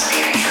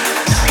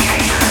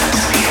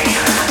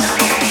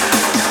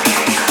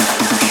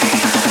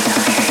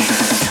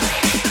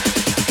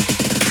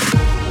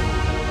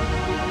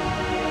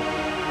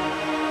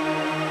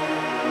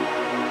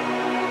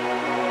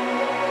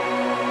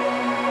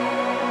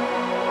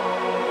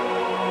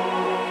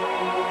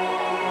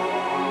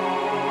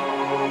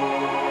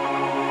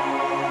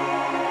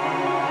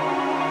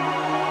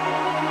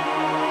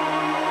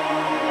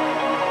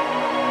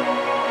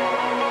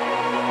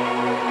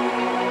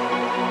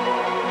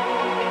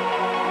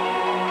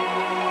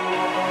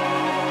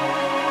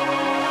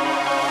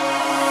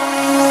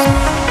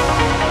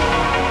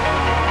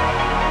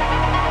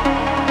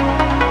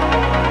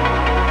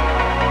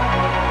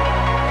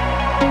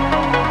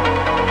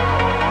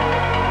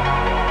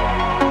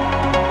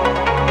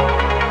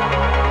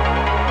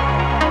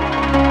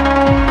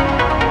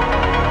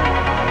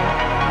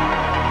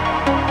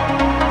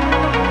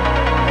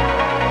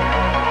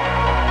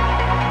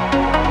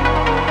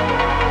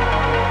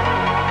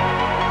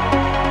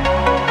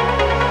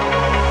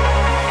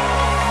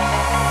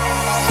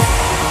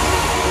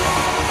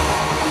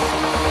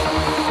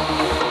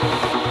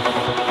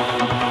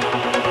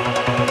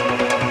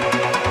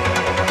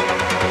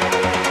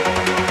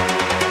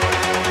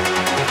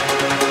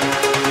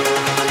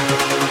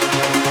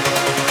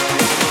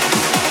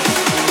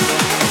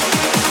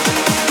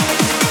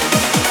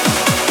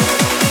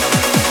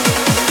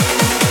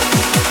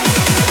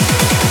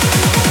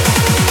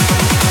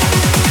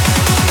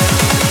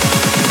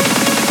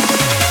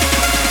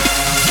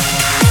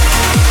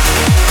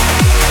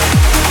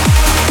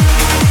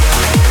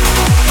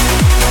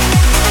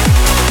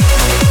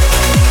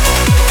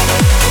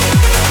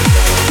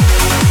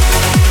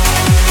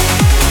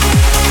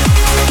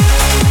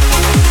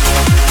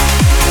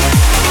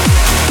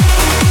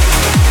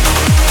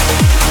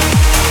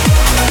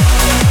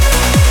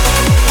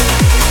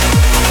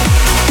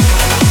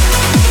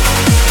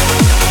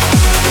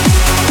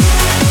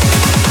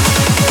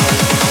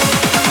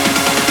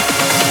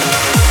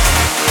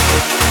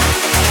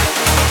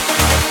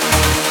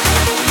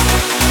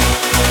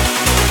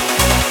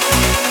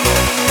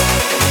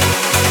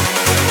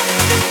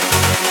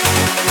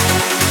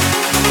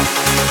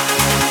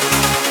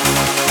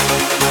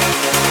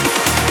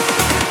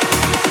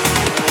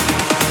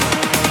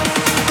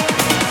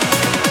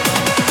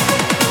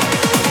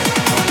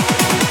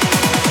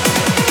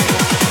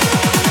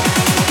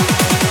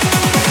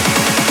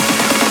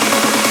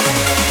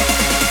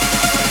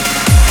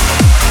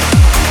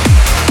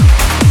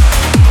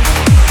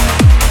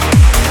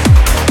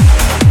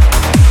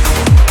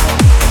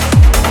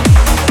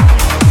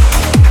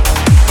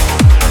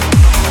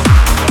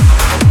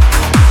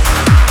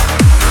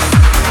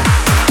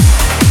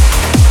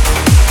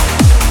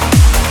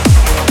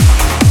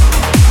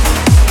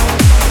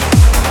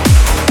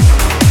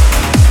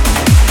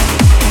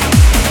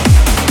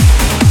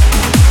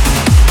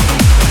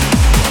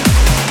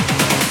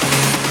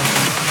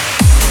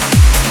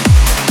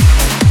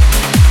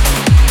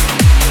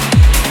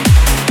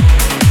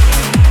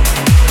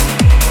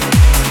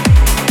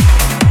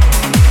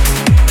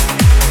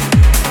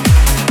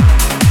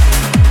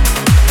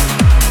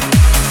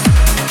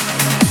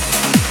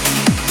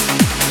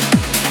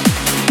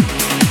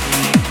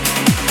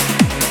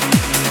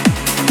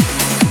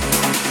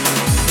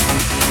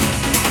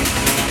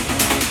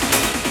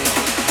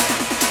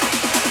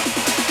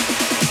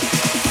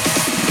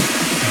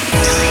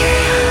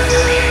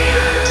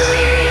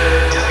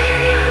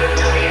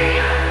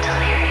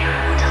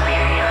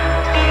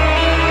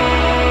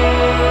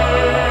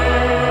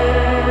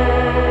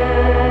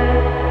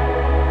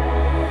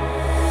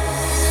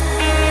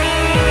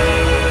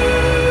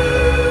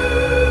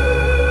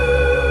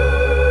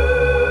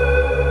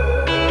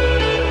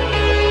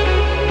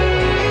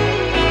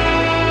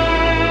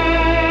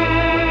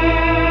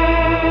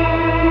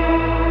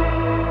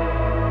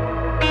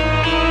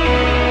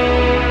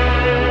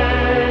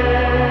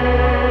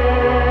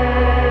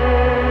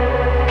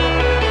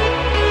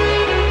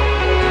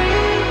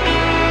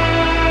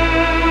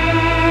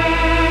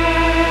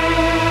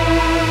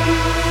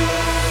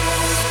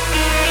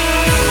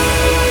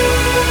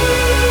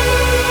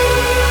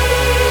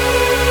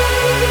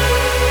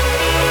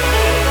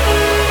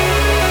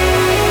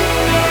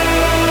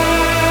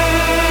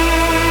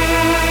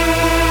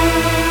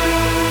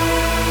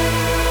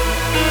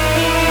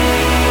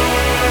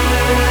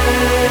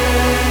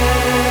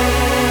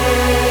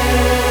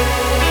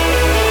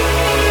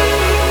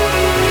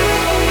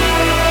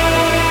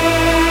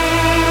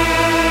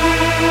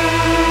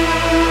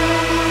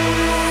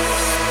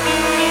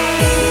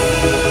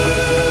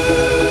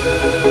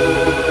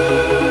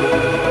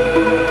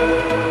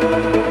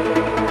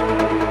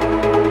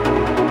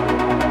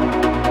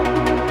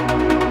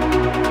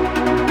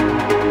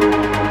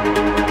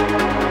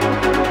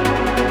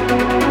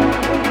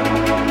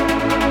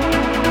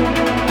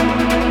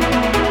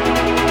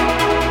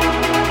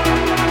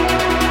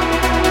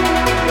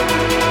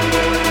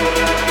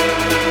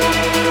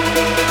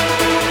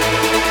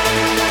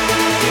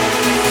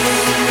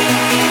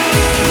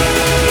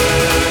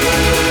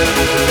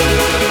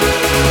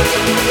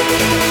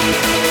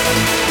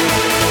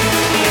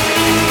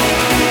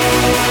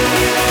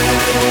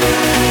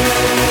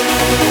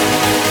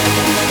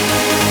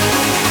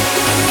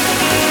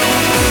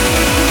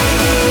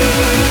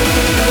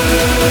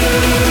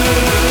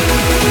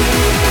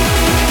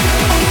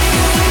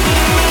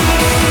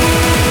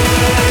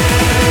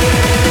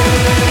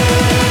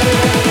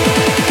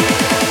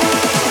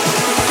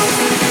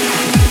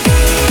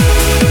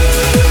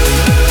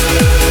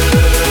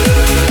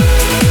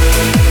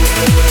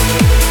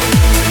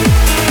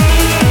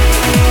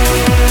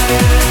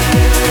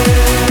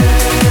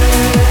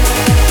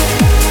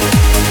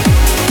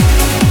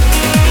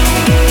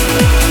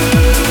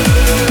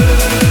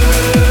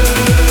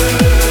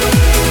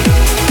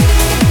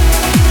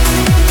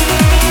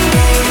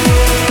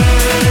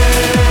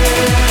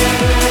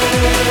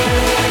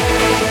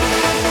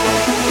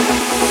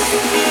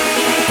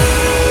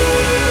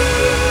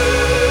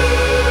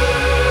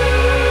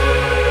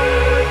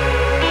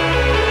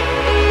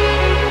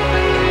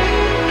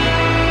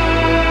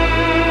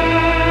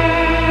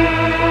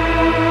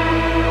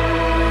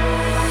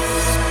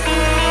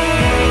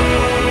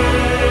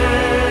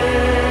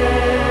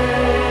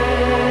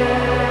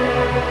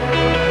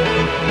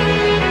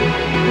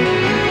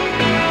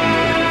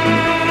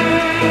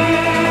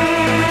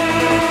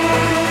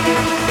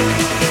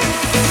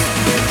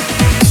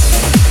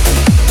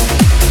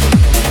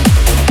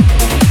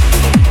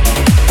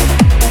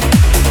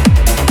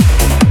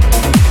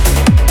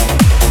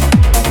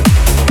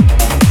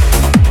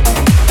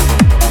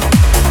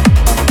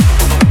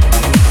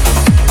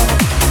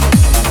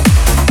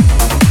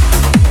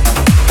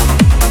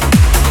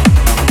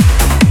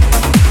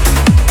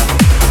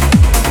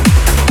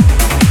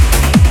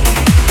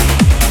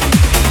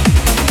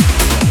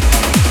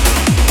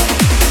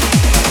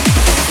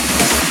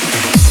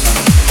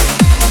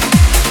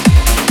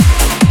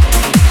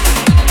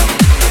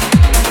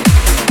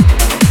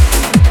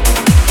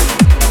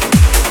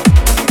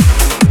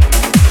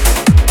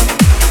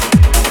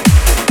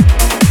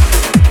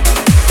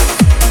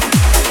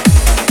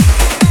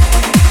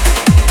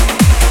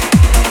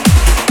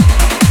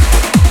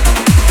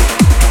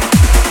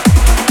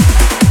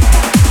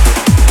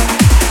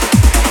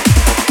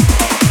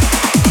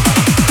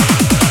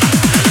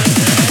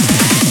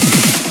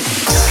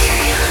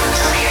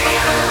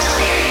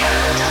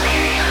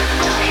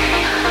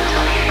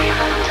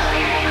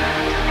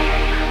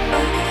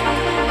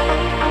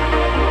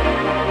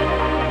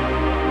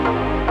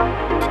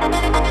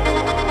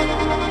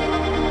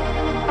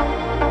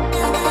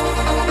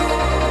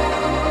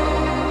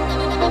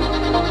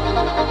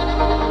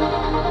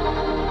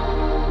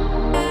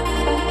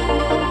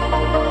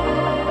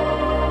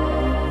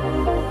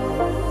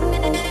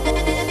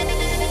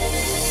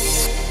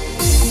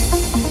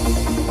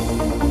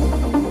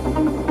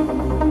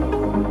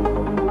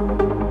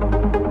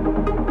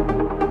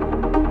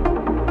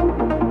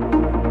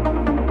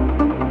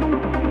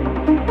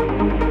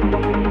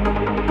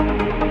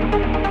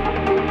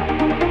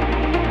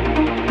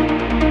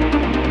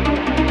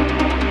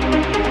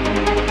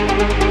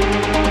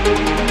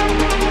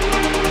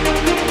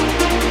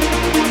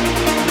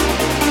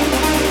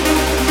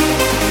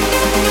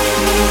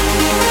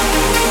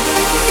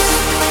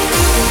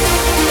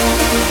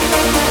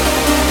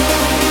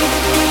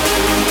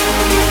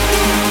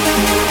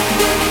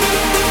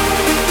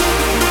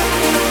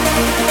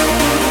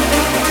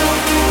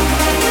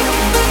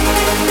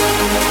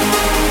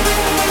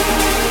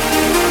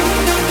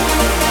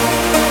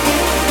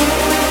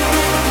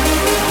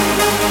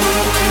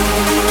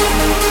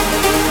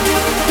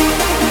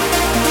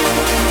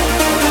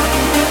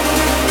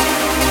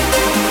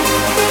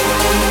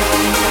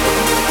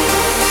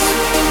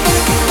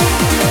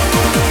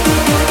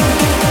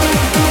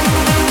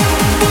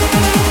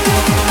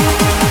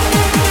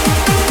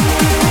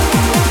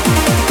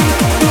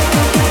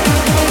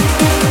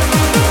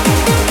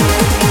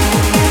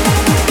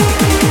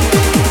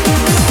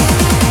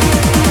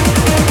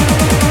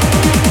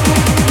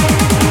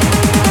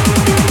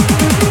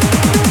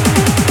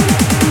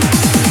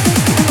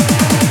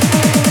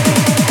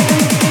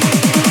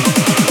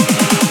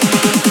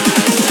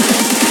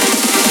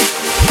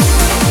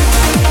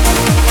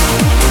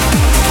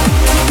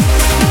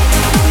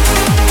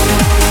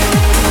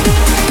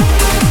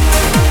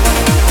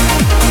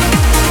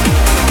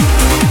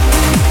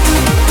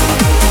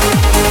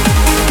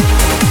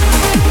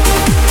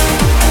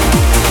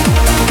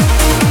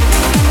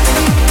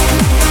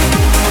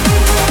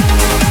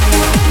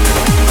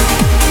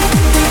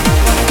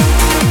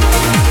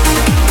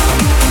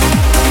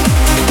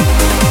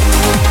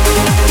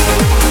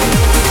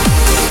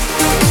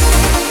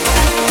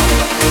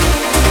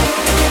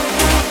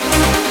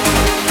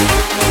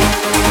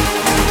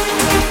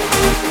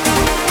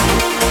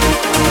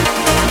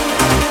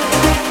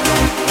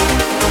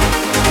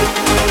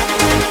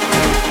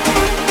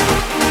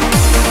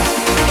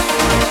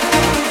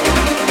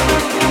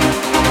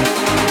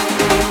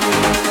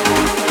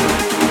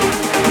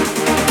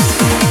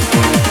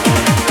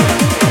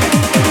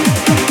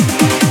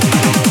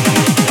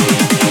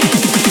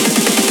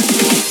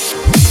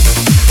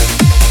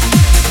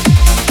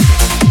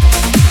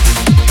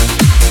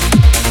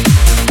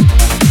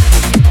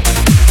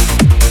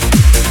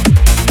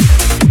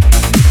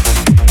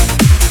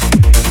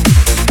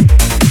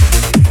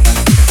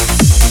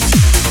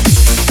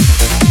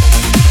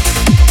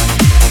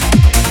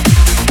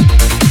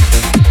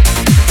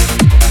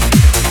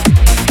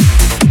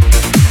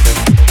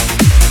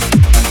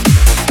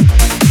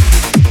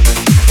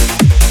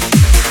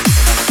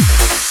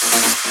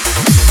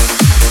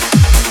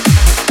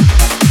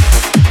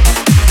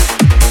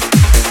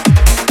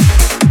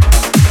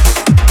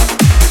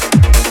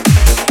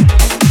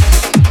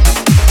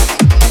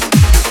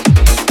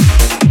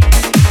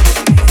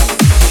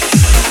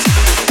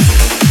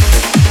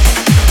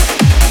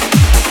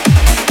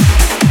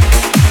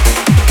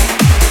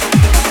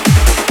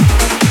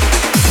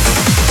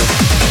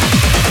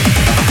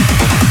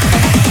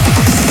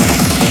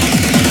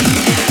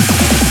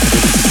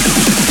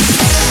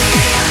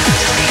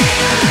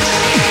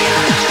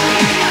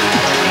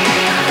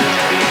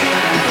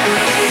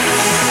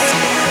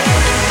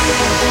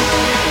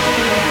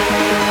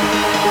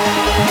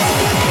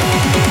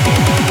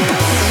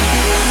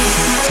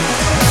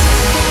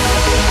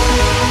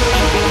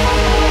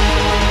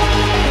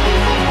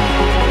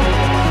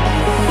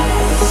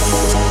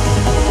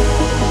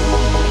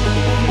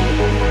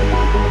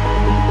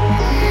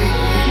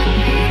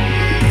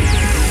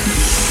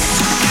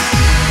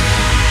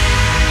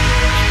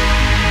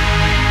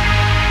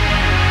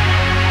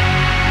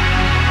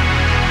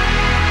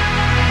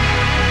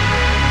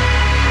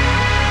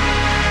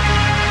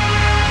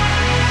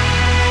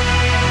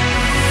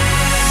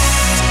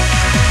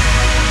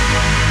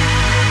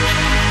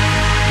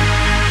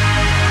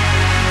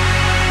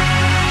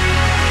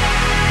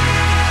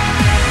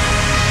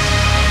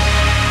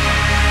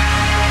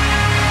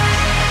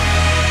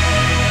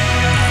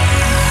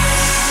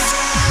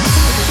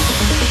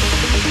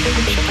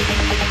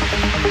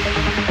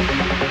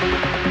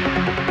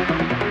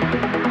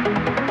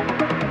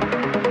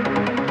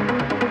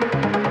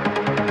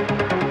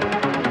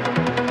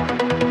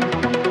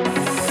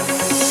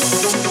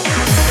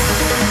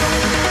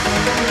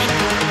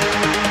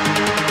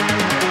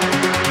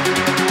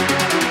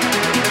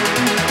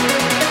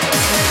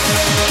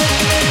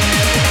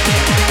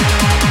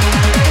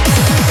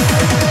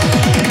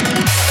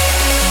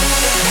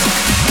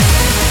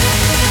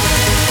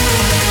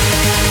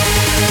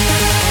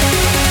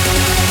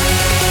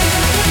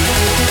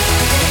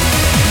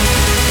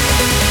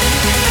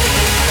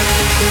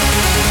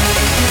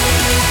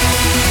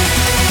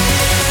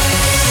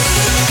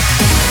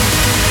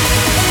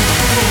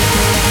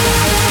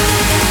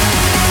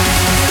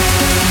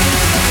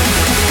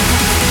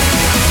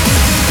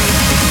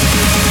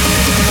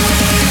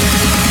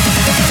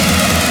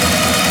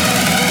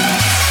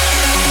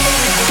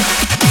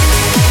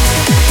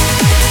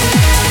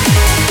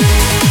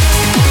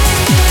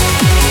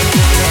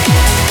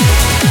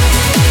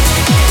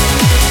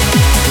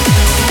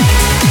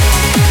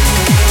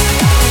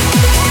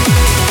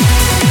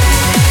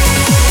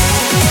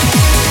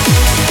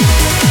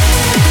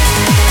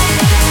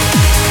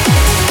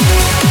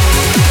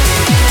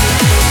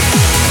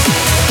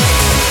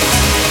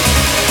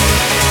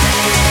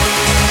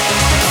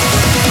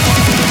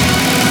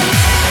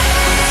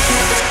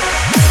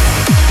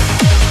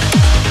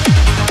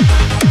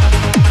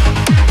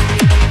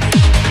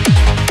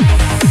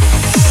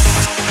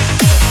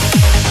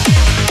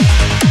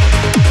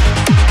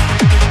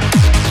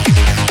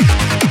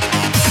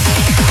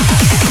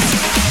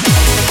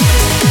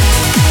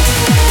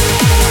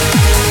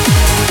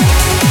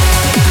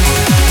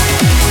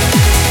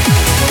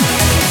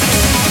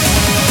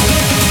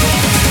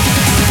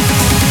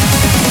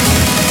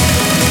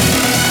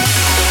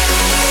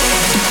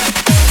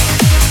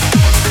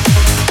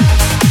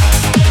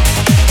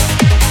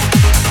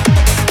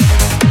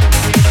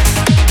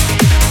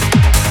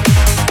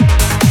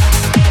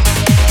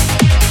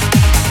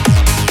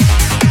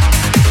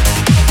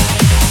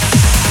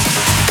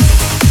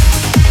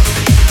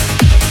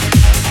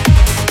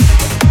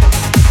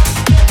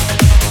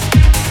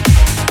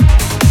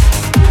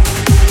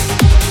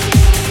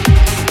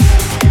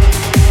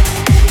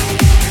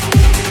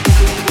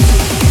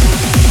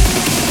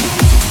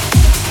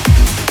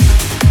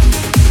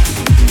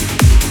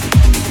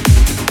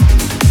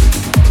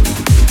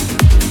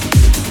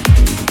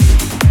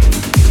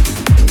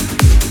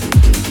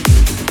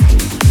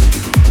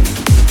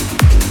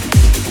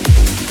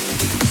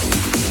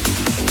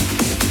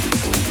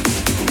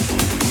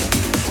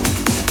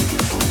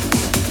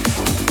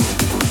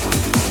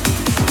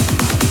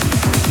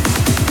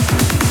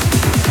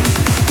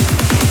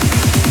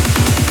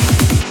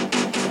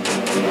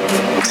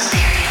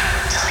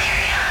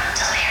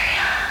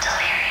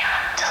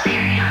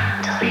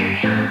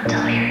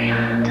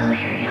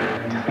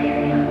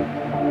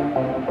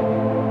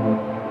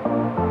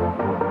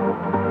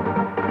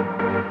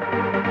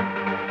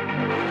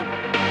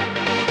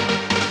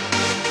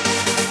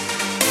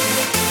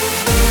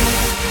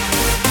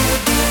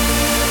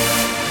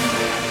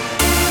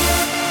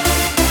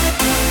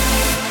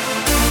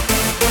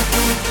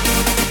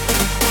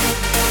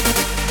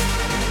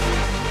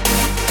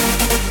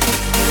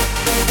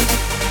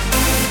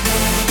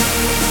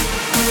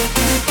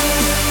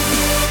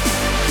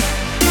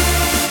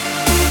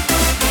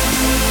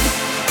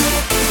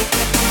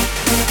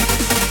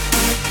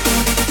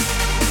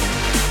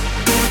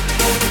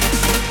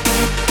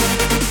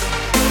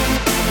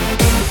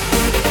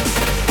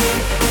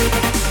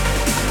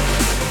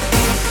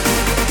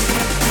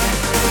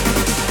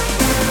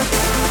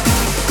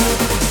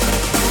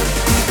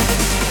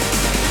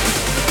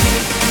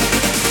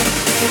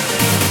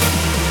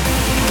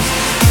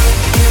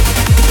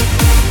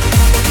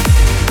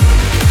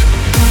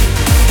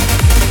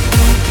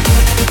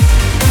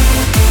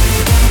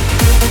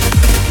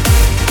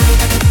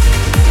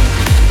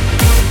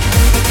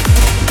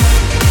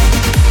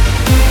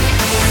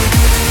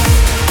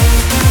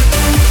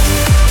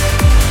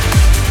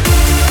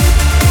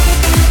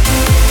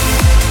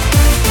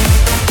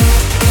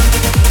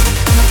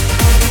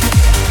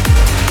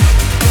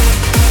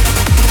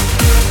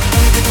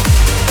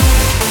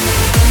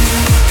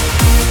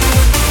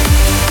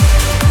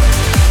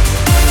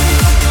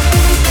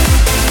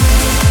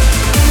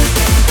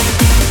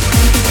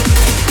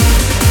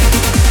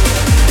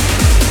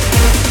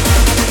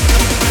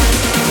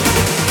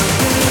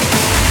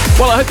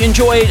 Well, I hope you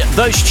enjoyed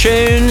those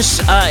tunes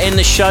in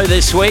the show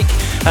this week.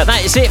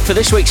 That is it for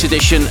this week's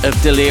edition of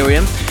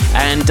Delirium.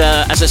 And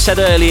as I said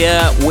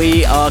earlier,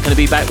 we are going to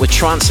be back with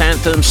Trance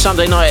Anthem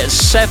Sunday night at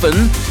 7,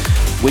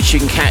 which you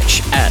can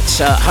catch at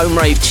Home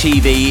Rave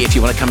TV if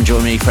you want to come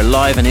join me for a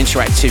live and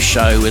interactive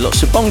show with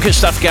lots of bonkers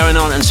stuff going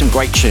on and some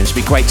great tunes.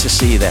 It'll be great to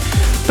see you there.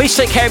 Please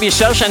take care of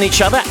yourselves and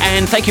each other,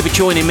 and thank you for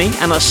joining me.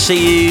 And I'll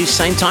see you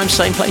same time,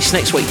 same place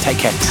next week. Take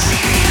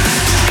care.